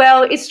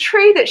 well, it's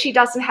true that she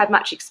doesn't have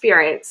much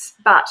experience,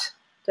 but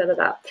da da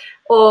da.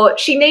 Or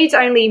she needs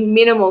only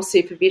minimal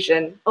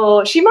supervision,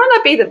 or she might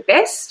not be the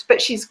best,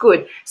 but she's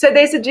good. So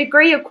there's a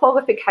degree of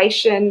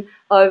qualification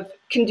of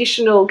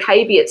conditional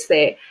caveats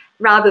there,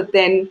 rather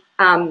than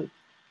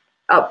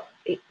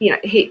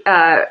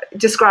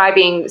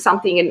describing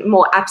something in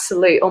more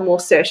absolute or more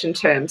certain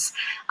terms.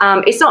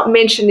 It's not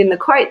mentioned in the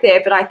quote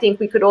there, but I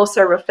think we could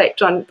also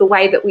reflect on the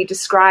way that we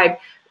describe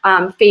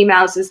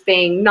females as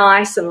being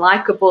nice and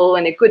likable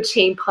and a good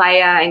team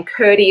player and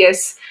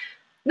courteous.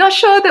 Not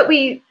sure that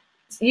we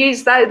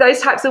use those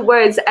types of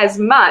words as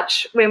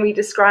much when we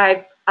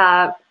describe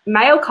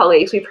male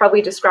colleagues. We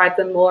probably describe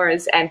them more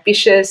as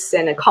ambitious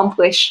and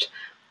accomplished.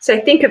 So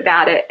think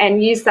about it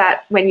and use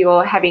that when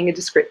you're having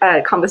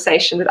a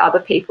conversation with other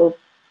people.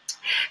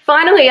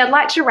 Finally, I'd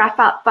like to wrap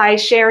up by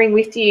sharing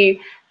with you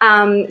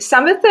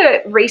some of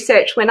the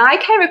research. When I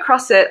came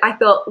across it, I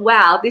thought,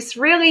 wow, this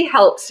really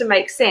helps to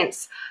make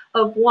sense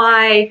of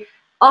why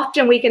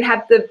often we can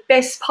have the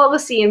best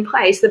policy in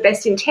place, the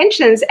best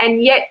intentions,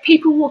 and yet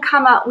people will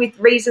come up with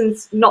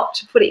reasons not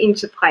to put it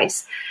into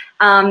place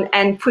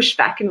and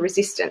pushback and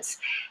resistance.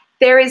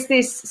 There is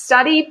this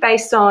study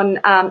based on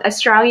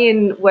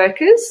Australian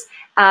workers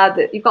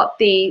that you've got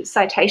the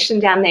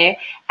citation down there,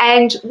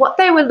 and what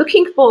they were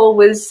looking for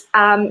was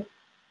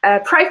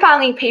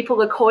profiling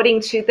people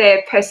according to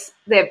their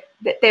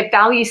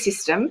value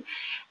system,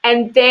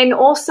 and then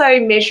also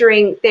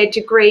measuring their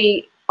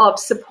degree of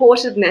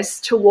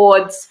supportiveness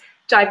towards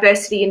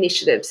diversity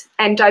initiatives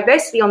and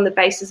diversity on the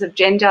basis of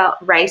gender,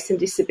 race, and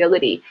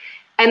disability.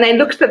 And they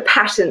looked for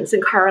patterns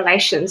and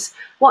correlations.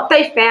 What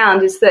they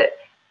found is that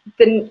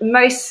the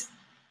most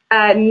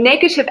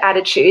negative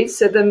attitudes,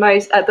 so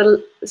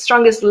the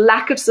strongest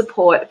lack of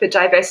support for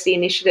diversity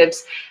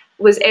initiatives,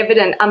 was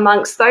evident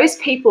amongst those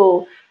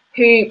people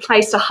who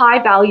placed a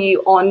high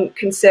value on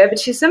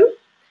conservatism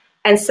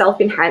and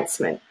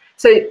self-enhancement.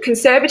 So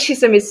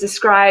conservatism is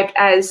described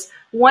as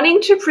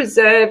wanting to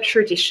preserve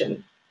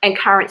tradition and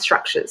current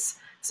structures.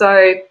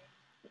 So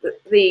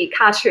the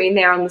cartoon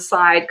there on the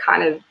side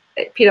kind of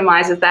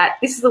epitomizes that.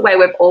 This is the way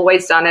we've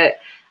always done it.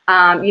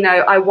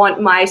 I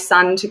want my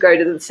son to go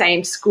to the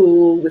same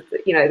school with,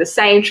 the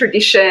same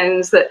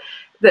traditions that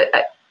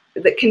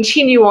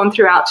continue on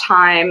throughout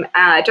time.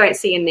 I don't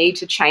see a need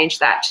to change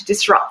that, to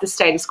disrupt the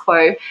status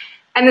quo.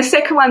 And the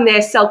second one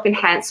there,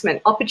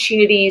 self-enhancement,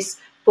 opportunities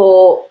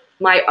for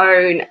my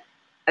own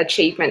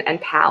achievement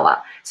and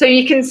power. So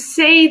you can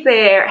see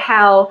there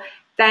how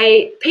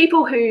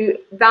people who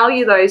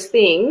value those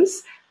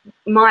things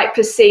might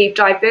perceive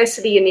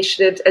diversity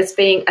initiatives as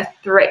being a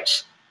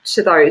threat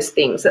to those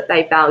things that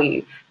they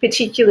value,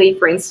 particularly,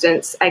 for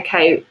instance,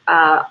 I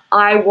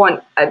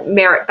want a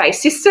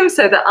merit-based system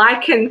so that I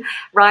can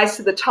rise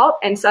to the top,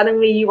 and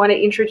suddenly you want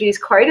to introduce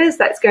quotas.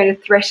 That's going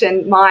to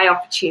threaten my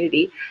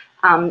opportunity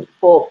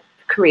for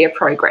career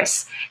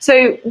progress.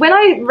 So when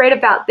I read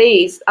about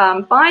these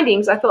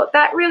findings, I thought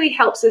that really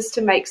helps us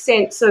to make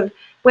sense of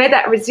where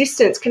that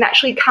resistance can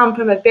actually come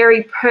from a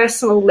very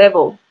personal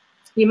level.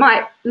 You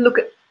might look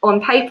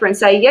on paper and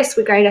say, yes,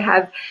 we're going to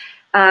have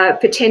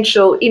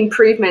potential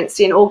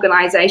improvements in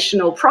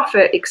organizational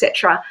profit,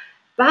 etc.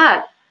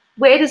 But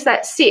where does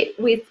that sit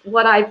with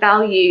what I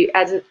value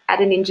at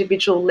an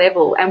individual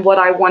level and what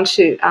I want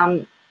to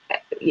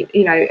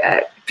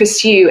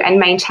pursue and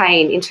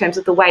maintain in terms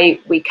of the way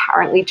we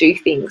currently do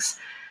things?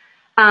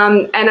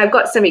 And I've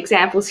got some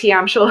examples here.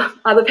 I'm sure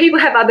other people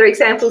have other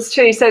examples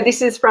too. So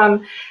this is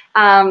from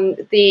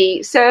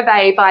the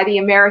survey by the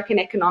American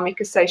Economic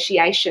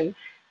Association,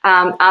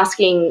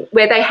 asking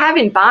where they have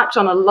embarked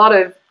on a lot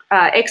of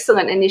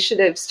excellent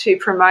initiatives to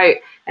promote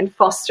and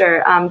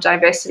foster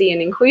diversity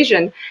and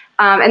inclusion.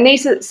 And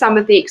these are some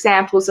of the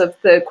examples of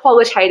the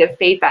qualitative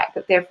feedback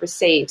that they've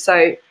received.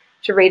 So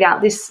to read out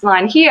this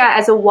line here,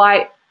 as a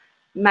white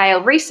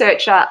male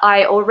researcher,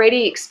 I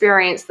already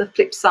experienced the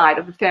flip side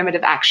of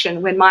affirmative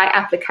action when my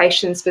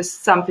applications for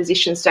some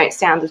positions don't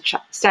stand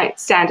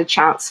a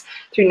chance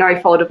through no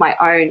fault of my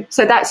own.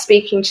 So that's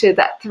speaking to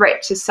that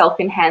threat to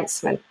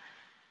self-enhancement.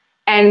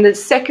 And the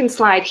second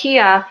slide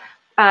here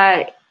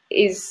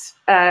says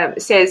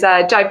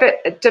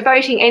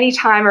devoting any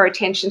time or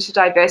attention to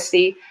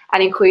diversity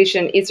and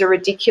inclusion is a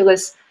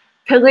ridiculous,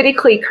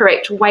 politically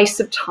correct waste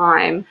of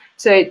time.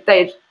 So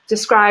they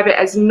describe it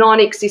as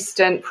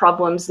non-existent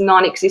problems,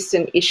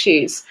 non-existent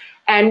issues.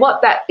 And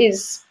what that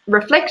is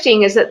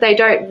reflecting is that they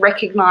don't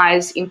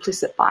recognize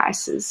implicit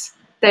biases.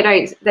 They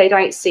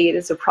don't see it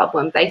as a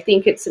problem. They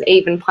think it's an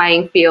even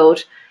playing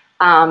field.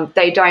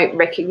 they don't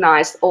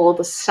recognise all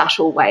the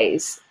subtle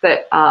ways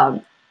that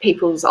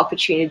people's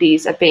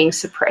opportunities are being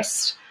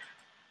suppressed.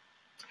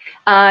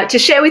 To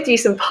share with you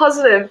some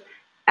positive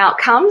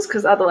outcomes,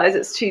 because otherwise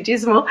it's too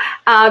dismal,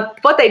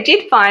 what they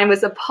did find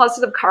was a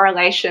positive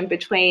correlation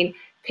between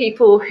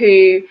people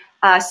who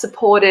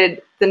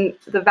supported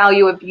the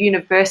value of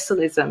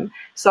universalism,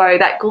 so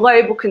that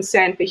global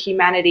concern for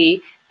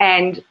humanity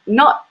and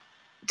not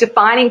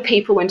defining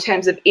people in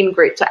terms of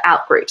in-groups or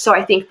out-groups. So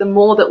I think the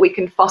more that we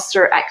can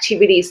foster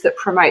activities that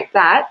promote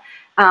that,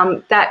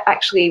 that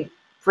actually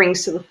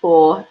brings to the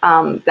fore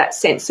that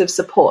sense of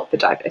support for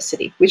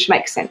diversity, which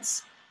makes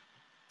sense.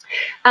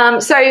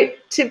 So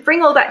to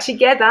bring all that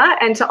together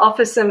and to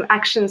offer some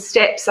action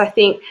steps, I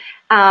think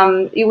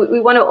we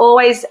want to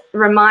always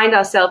remind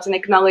ourselves and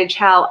acknowledge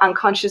how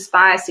unconscious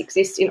bias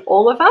exists in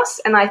all of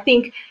us. And I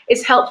think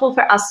it's helpful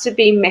for us to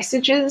be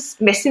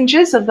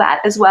messengers of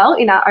that as well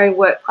in our own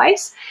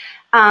workplace,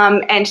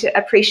 and to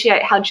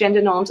appreciate how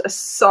gender norms are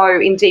so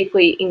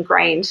deeply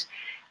ingrained,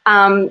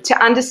 to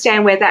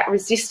understand where that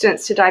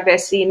resistance to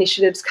diversity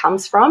initiatives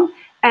comes from.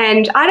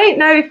 And I don't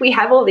know if we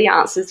have all the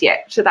answers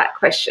yet to that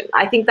question.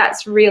 I think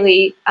that's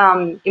really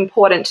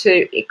important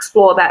to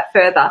explore that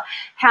further.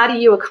 How do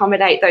you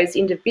accommodate those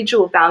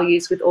individual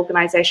values with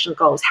organisational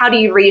goals? How do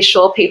you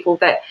reassure people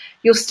that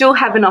you'll still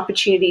have an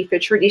opportunity for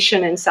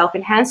tradition and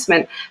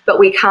self-enhancement, but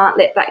we can't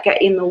let that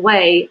get in the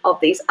way of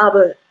these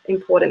other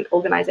important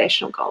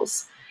organisational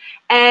goals?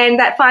 And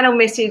that final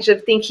message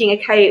of thinking,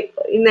 okay,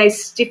 in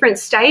those different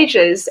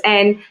stages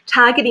and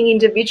targeting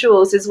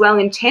individuals is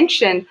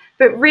well-intentioned,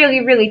 but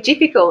really, really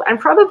difficult and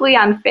probably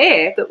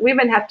unfair that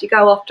women have to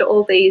go off to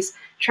all these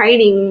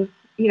training,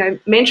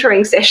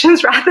 mentoring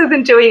sessions rather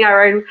than doing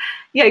our own,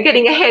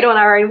 getting ahead on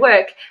our own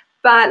work.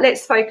 But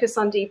let's focus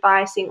on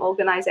de-biasing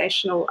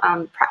organisational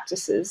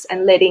practices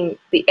and letting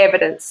the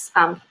evidence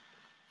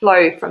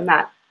flow from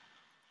that.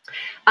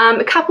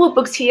 A couple of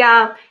books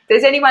here. If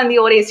there's anyone in the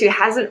audience who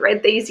hasn't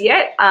read these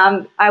yet,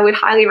 I would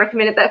highly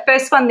recommend it. That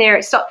first one there,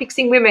 Stop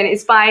Fixing Women,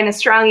 is by an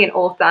Australian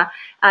author,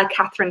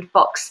 Catherine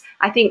Fox.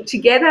 I think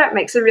together it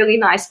makes a really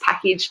nice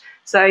package.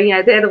 So,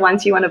 they're the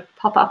ones you want to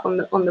pop up on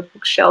the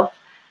bookshelf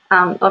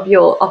of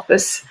your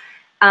office.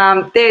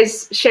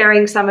 There's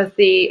sharing some of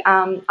the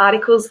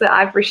articles that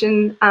I've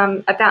written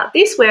about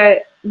this,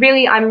 where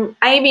really I'm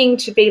aiming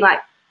to be like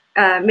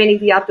many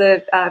of the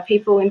other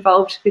people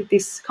involved with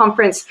this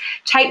conference,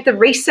 take the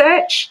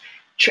research,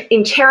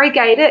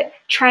 interrogate it,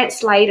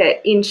 translate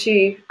it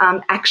into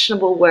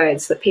actionable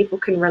words that people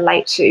can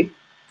relate to.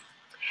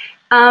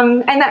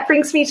 And that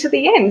brings me to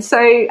the end.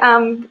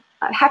 So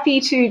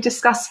happy to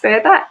discuss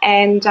further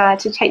and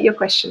to take your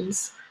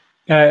questions.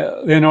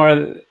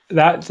 Leonora,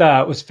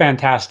 that was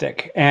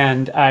fantastic.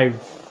 And I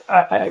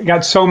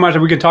got so much.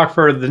 We could talk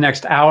for the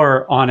next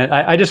hour on it.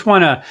 I just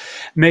want to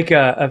make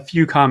a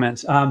few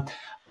comments.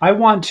 I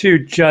want to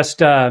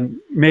just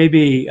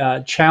maybe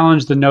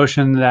challenge the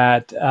notion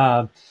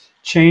that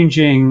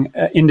changing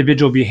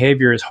individual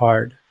behavior is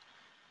hard.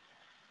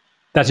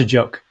 That's a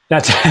joke.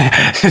 I'm totally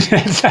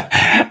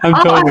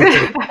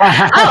kidding.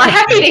 I'm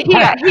happy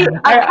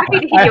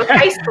to hear your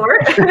case for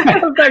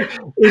it. Like,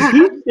 is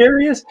he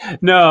serious?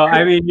 No,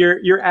 I mean,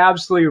 you're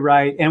absolutely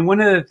right. And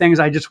one of the things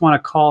I just want to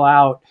call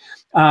out,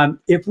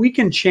 if we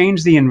can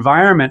change the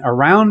environment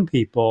around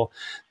people,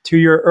 to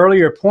your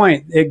earlier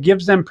point, it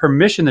gives them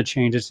permission to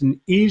change. It's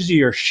an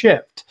easier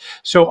shift.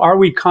 So are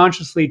we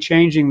consciously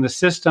changing the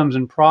systems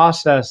and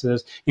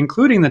processes,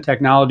 including the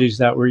technologies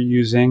that we're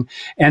using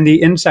and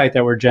the insight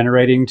that we're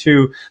generating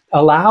to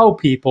allow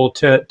people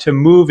to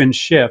move and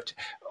shift?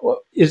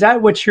 Is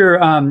that what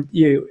you're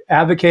you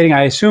advocating?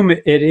 I assume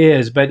it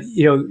is, but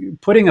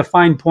putting a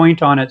fine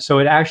point on it so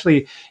it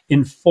actually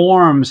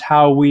informs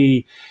how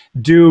we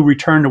do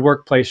return to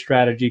workplace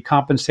strategy,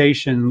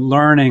 compensation,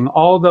 learning,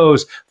 all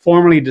those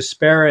formerly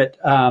disparate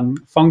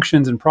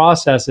functions and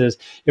processes.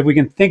 If we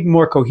can think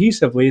more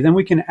cohesively, then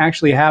we can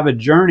actually have a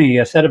journey,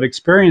 a set of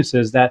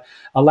experiences that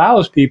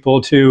allows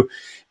people to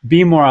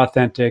be more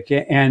authentic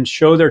and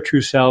show their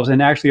true selves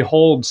and actually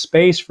hold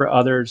space for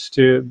others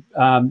to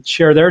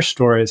share their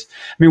stories.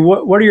 I mean,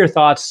 what are your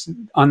thoughts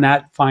on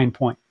that fine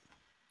point?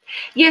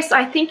 Yes,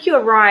 I think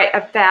you're right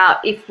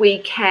about if we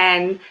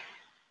can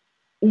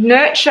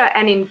nurture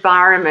an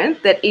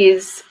environment that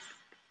is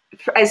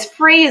as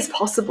free as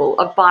possible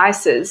of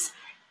biases,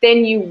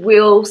 then you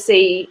will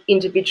see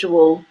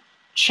individual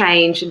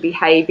change and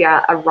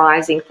behaviour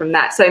arising from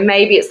that. So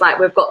maybe it's like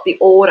we've got the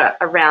order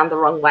around the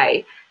wrong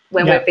way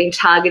when we've been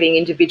targeting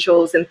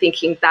individuals and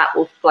thinking that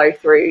will flow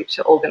through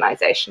to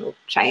organisational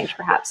change,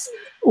 perhaps.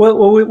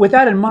 Well, with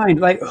that in mind,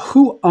 like,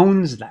 who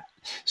owns that?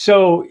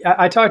 So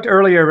I talked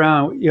earlier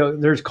around,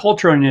 there's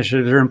cultural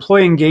initiatives, there's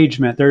employee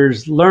engagement,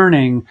 there's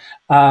learning,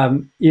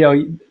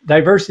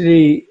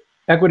 diversity,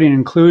 equity and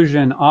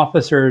inclusion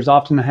officers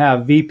often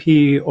have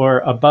VP or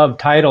above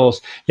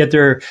titles, yet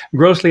they're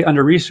grossly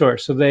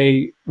under-resourced. So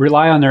they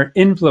rely on their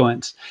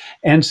influence.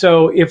 And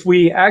so if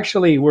we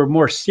actually were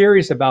more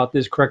serious about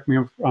this, correct me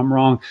if I'm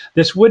wrong,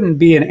 this wouldn't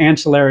be an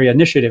ancillary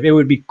initiative. It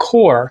would be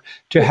core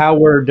to how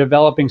we're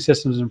developing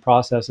systems and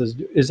processes.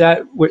 Is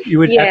that what you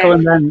would echo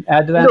and then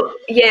add to that? Look,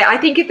 yeah, I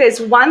think if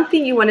there's one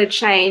thing you want to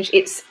change,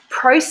 it's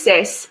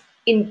process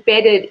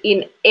embedded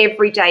in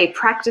everyday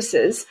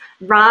practices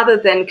rather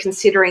than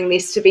considering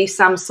this to be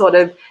some sort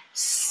of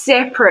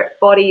separate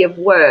body of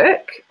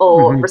work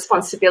or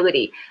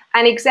responsibility.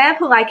 An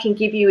example I can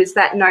give you is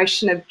that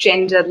notion of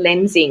gender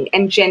lensing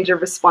and gender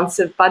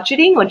responsive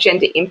budgeting or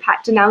gender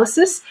impact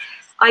analysis.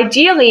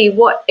 Ideally,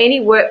 what any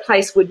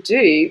workplace would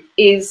do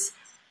is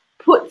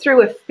put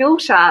through a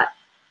filter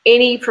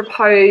any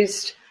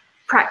proposed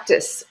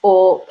practice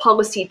or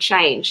policy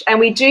change. And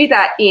we do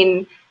that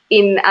in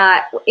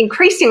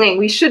increasingly,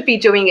 we should be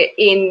doing it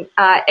in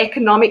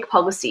economic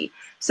policy.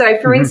 So,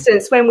 for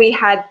instance, when we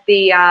had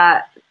the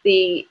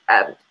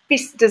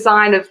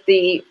design of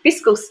the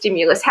fiscal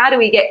stimulus, how do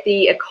we get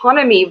the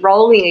economy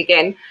rolling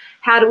again?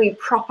 How do we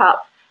prop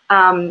up,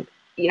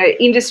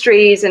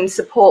 industries and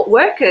support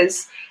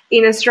workers?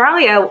 In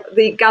Australia,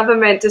 the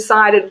government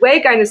decided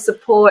we're going to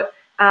support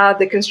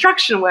the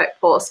construction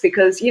workforce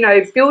because,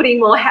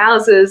 building more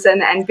houses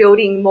and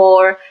building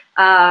more,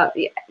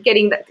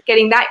 getting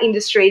that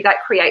industry, that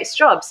creates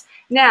jobs.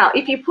 Now,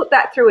 if you put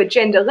that through a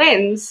gender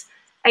lens,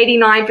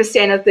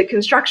 89% of the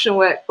construction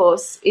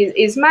workforce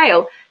is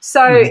male.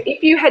 So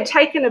if you had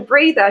taken a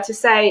breather to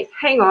say,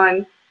 hang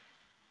on,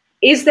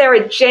 is there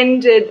a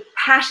gendered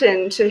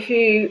pattern to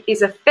who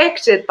is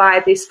affected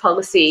by this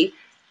policy?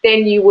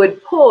 Then you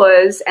would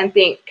pause and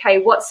think, okay,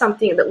 what's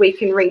something that we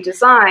can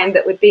redesign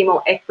that would be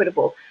more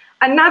equitable?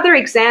 Another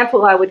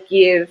example I would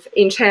give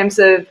in terms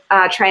of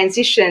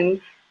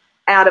transition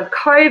out of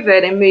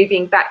COVID and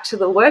moving back to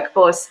the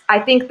workforce, I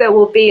think there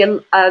will be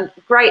a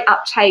great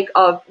uptake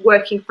of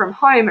working from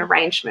home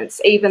arrangements,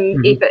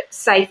 even if it's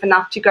safe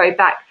enough to go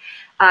back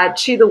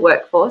to the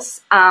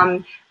workforce,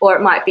 or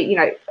it might be,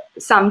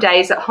 some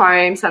days at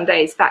home, some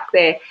days back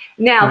there.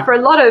 Now, for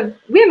a lot of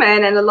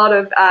women and a lot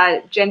of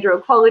gender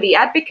equality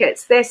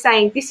advocates, they're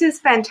saying this is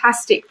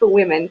fantastic for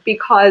women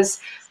because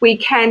we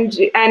can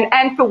do,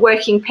 and for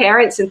working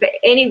parents and for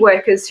any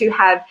workers who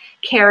have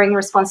caring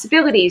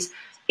responsibilities,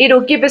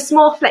 it'll give us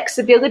more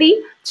flexibility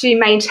to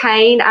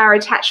maintain our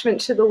attachment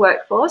to the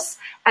workforce,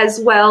 as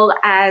well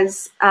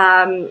as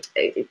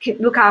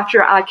look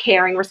after our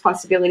caring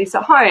responsibilities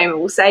at home. It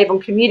will save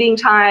on commuting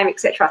time,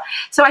 etc.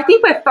 So I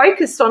think we're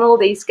focused on all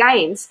these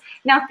gains.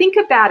 Now think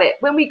about it.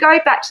 When we go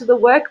back to the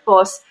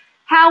workforce,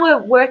 how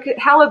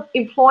are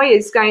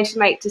employers going to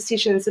make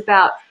decisions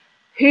about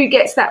who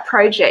gets that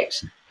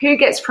project, who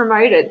gets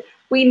promoted?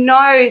 We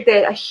know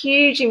that a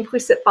huge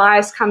implicit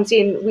bias comes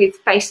in with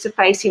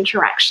face-to-face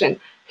interaction.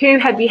 Who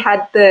have you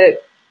had the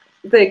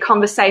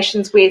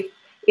conversations with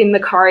in the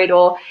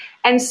corridor?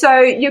 And so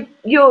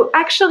you're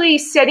actually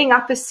setting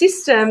up a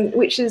system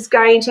which is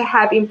going to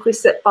have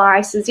implicit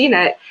biases in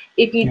it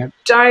if you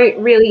don't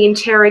really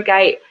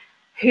interrogate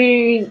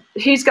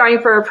who's going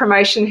for a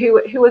promotion,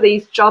 who are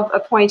these job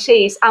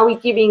appointees? Are we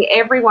giving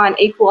everyone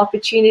equal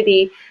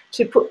opportunity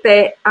to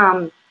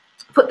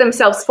put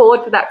themselves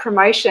forward for that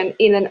promotion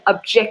in an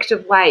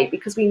objective way,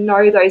 because we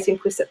know those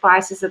implicit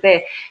biases are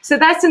there. So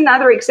that's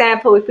another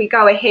example. If we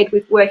go ahead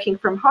with working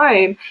from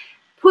home,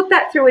 put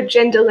that through a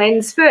gender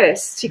lens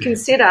first to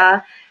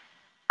consider,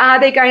 are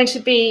there going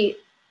to be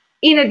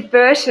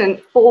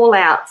inadvertent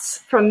fallouts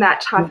from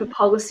that type of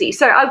policy?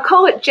 So I'd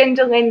call it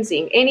gender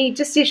lensing. Any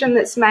decision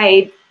that's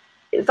made,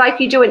 it's like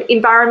you do an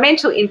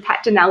environmental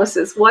impact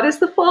analysis. What is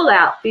the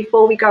fallout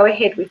before we go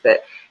ahead with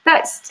it?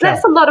 That's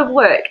a lot of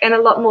work and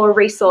a lot more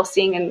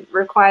resourcing and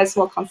requires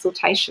more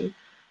consultation.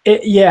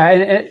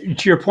 And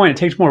to your point, it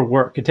takes more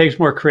work. It takes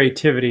more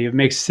creativity. It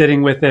makes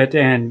sitting with it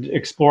and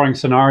exploring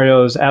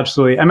scenarios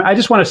absolutely. I mean, I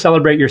just want to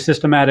celebrate your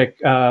systematic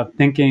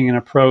thinking and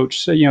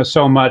approach.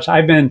 So much.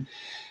 I've been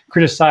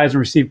criticized and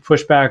received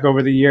pushback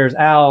over the years.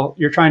 Al,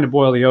 you're trying to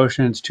boil the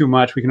ocean. It's too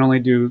much. We can only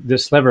do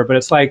this sliver. But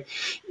it's like,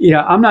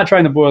 I'm not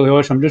trying to boil the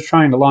ocean. I'm just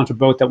trying to launch a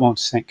boat that won't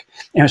sink.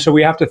 And so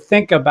we have to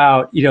think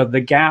about,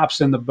 the gaps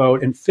in the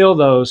boat and fill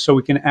those so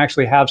we can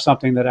actually have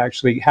something that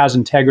actually has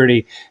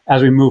integrity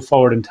as we move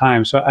forward in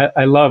time. So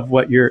I love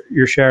what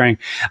you're sharing.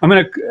 I'm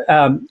going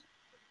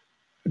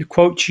to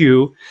quote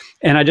you,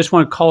 and I just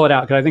want to call it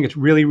out because I think it's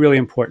really, really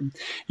important.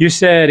 You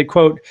said,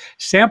 quote,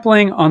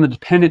 sampling on the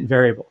dependent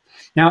variable.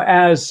 Now,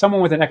 as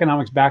someone with an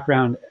economics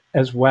background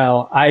as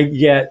well, I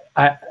get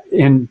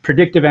in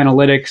predictive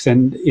analytics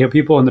and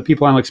people in the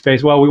people analytics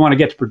space, well, we want to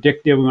get to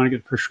predictive, we want to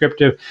get to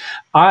prescriptive.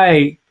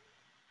 I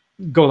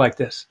go like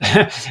this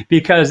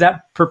because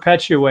that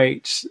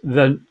perpetuates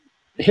the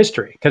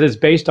history because it's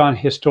based on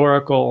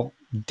historical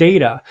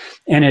data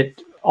and it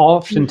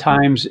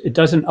oftentimes it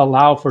doesn't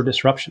allow for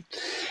disruption.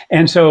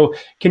 And so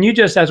can you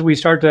just, as we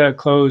start to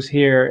close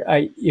here,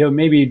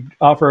 maybe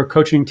offer a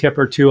coaching tip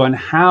or two on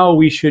how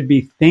we should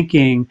be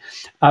thinking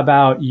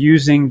about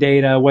using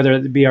data, whether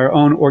it be our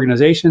own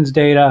organization's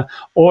data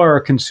or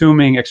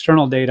consuming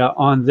external data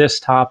on this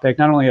topic,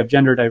 not only of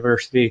gender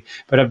diversity,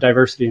 but of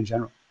diversity in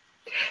general?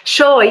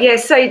 Sure, yeah.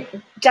 So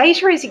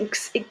data is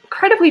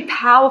incredibly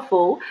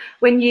powerful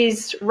when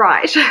used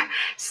right.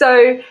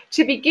 So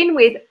to begin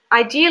with,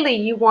 ideally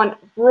you want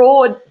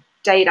broad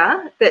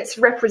data that's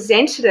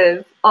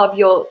representative of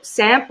your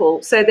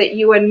sample so that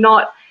you are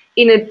not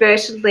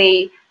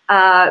inadvertently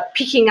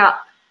picking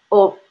up,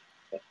 or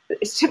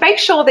to make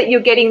sure that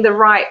you're getting the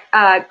right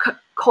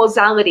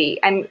causality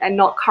and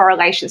not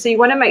correlation. So you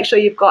want to make sure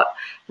you've got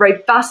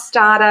robust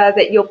data,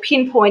 that you're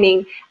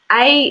pinpointing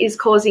A is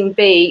causing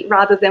B,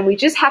 rather than we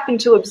just happen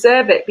to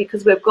observe it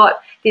because we've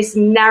got this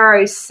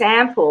narrow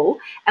sample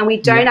and we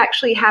don't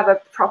actually have a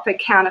proper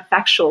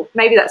counterfactual.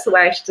 Maybe that's the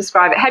way I should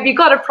describe it. Have you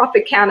got a proper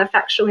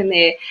counterfactual in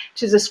there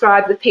to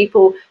describe the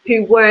people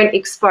who weren't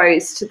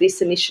exposed to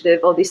this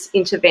initiative or this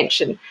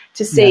intervention,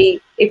 to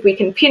see if we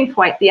can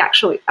pinpoint the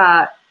actual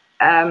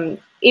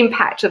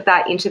impact of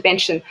that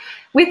intervention?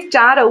 With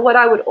data, what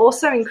I would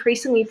also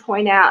increasingly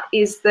point out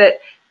is that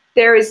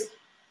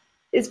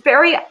it's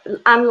very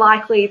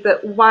unlikely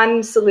that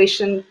one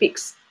solution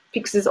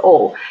fixes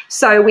all.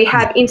 So we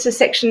have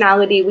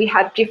intersectionality, we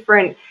have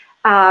different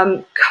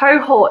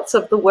cohorts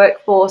of the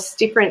workforce,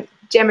 different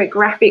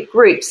demographic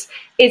groups.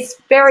 It's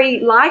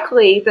very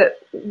likely that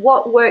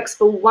what works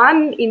for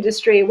one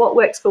industry, what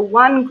works for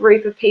one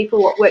group of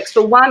people, what works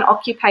for one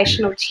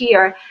occupational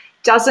tier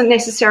doesn't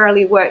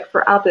necessarily work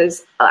for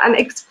others. And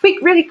a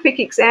really quick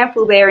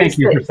example there is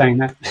Thank you for saying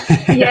that.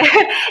 Yeah,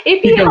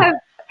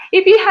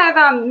 if you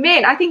have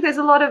men, I think there's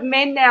a lot of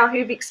men now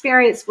who've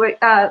experienced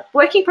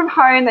working from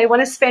home. They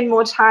want to spend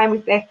more time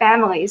with their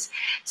families.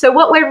 So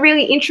what we're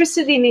really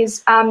interested in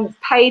is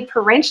paid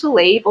parental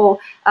leave or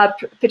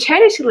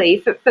paternity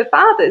leave for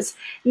fathers.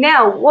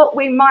 Now, what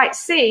we might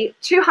see,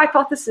 two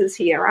hypotheses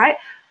here, right?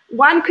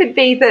 One could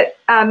be that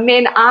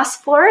men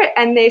ask for it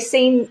and they're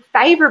seen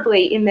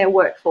favorably in their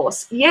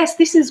workforce. Yes,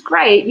 this is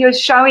great. You're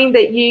showing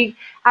that you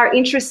are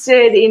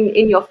interested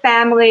in your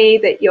family,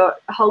 that you're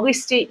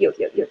holistic,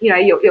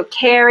 you're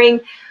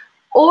caring.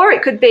 Or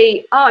it could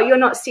be, oh, you're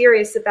not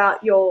serious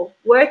about your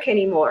work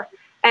anymore.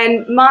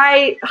 And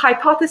my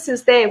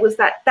hypothesis there was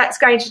that that's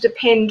going to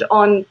depend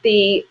on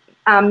the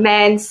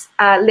man's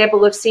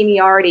level of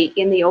seniority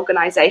in the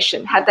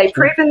organization. Have they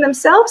proven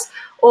themselves,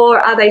 or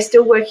are they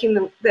still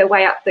working their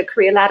way up the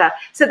career ladder?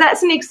 So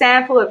that's an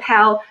example of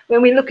how,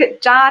 when we look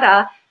at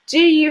data,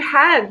 do you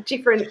have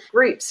different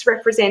groups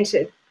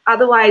represented?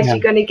 Otherwise, you're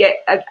going to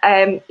get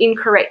an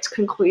incorrect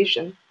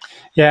conclusion.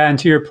 Yeah, and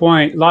to your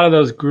point, a lot of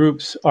those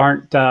groups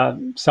aren't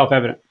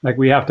self-evident. Like,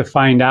 we have to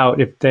find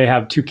out if they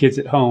have two kids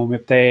at home,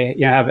 if they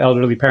have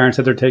elderly parents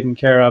that they're taking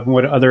care of, and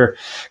what other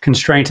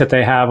constraints that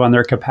they have on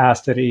their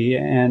capacity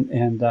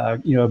and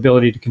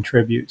ability to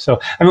contribute. So,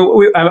 I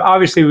mean,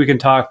 obviously we can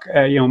talk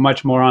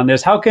much more on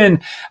this. How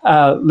can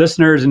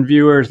listeners and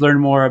viewers learn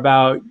more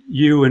about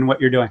you and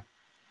what you're doing?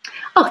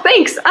 Oh,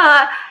 thanks.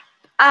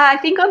 I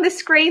think on the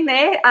screen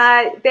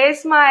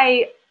there's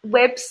my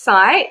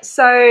website.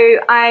 So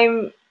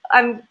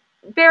I'm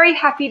very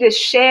happy to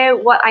share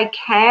what I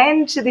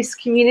can to this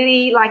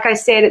community. Like I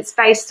said, it's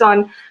based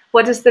on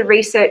what does the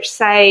research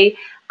say.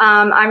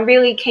 I'm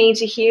really keen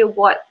to hear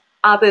what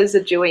others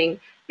are doing,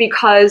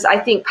 because I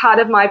think part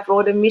of my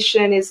broader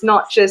mission is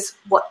not just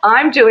what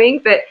I'm doing,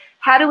 but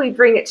how do we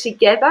bring it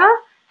together?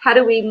 How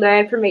do we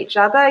learn from each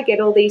other, get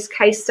all these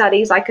case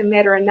studies like a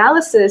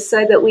meta-analysis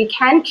so that we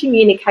can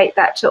communicate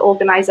that to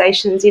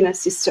organizations in a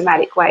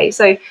systematic way?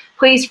 So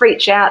please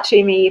reach out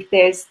to me if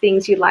there's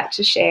things you'd like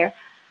to share.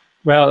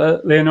 Well,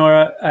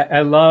 Leonora,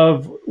 I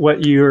love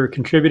what you're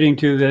contributing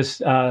to this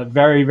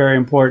very, very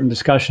important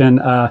discussion.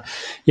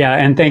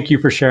 And thank you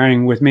for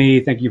sharing with me.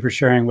 Thank you for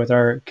sharing with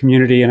our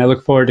community. And I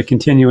look forward to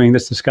continuing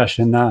this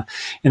discussion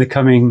in the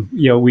coming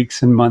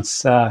weeks and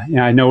months.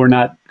 I know we're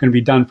not going to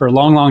be done for a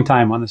long, long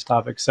time on this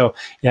topic. So,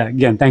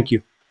 again, thank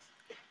you.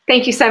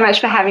 Thank you so much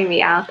for having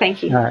me, Al.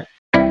 Thank you. All right.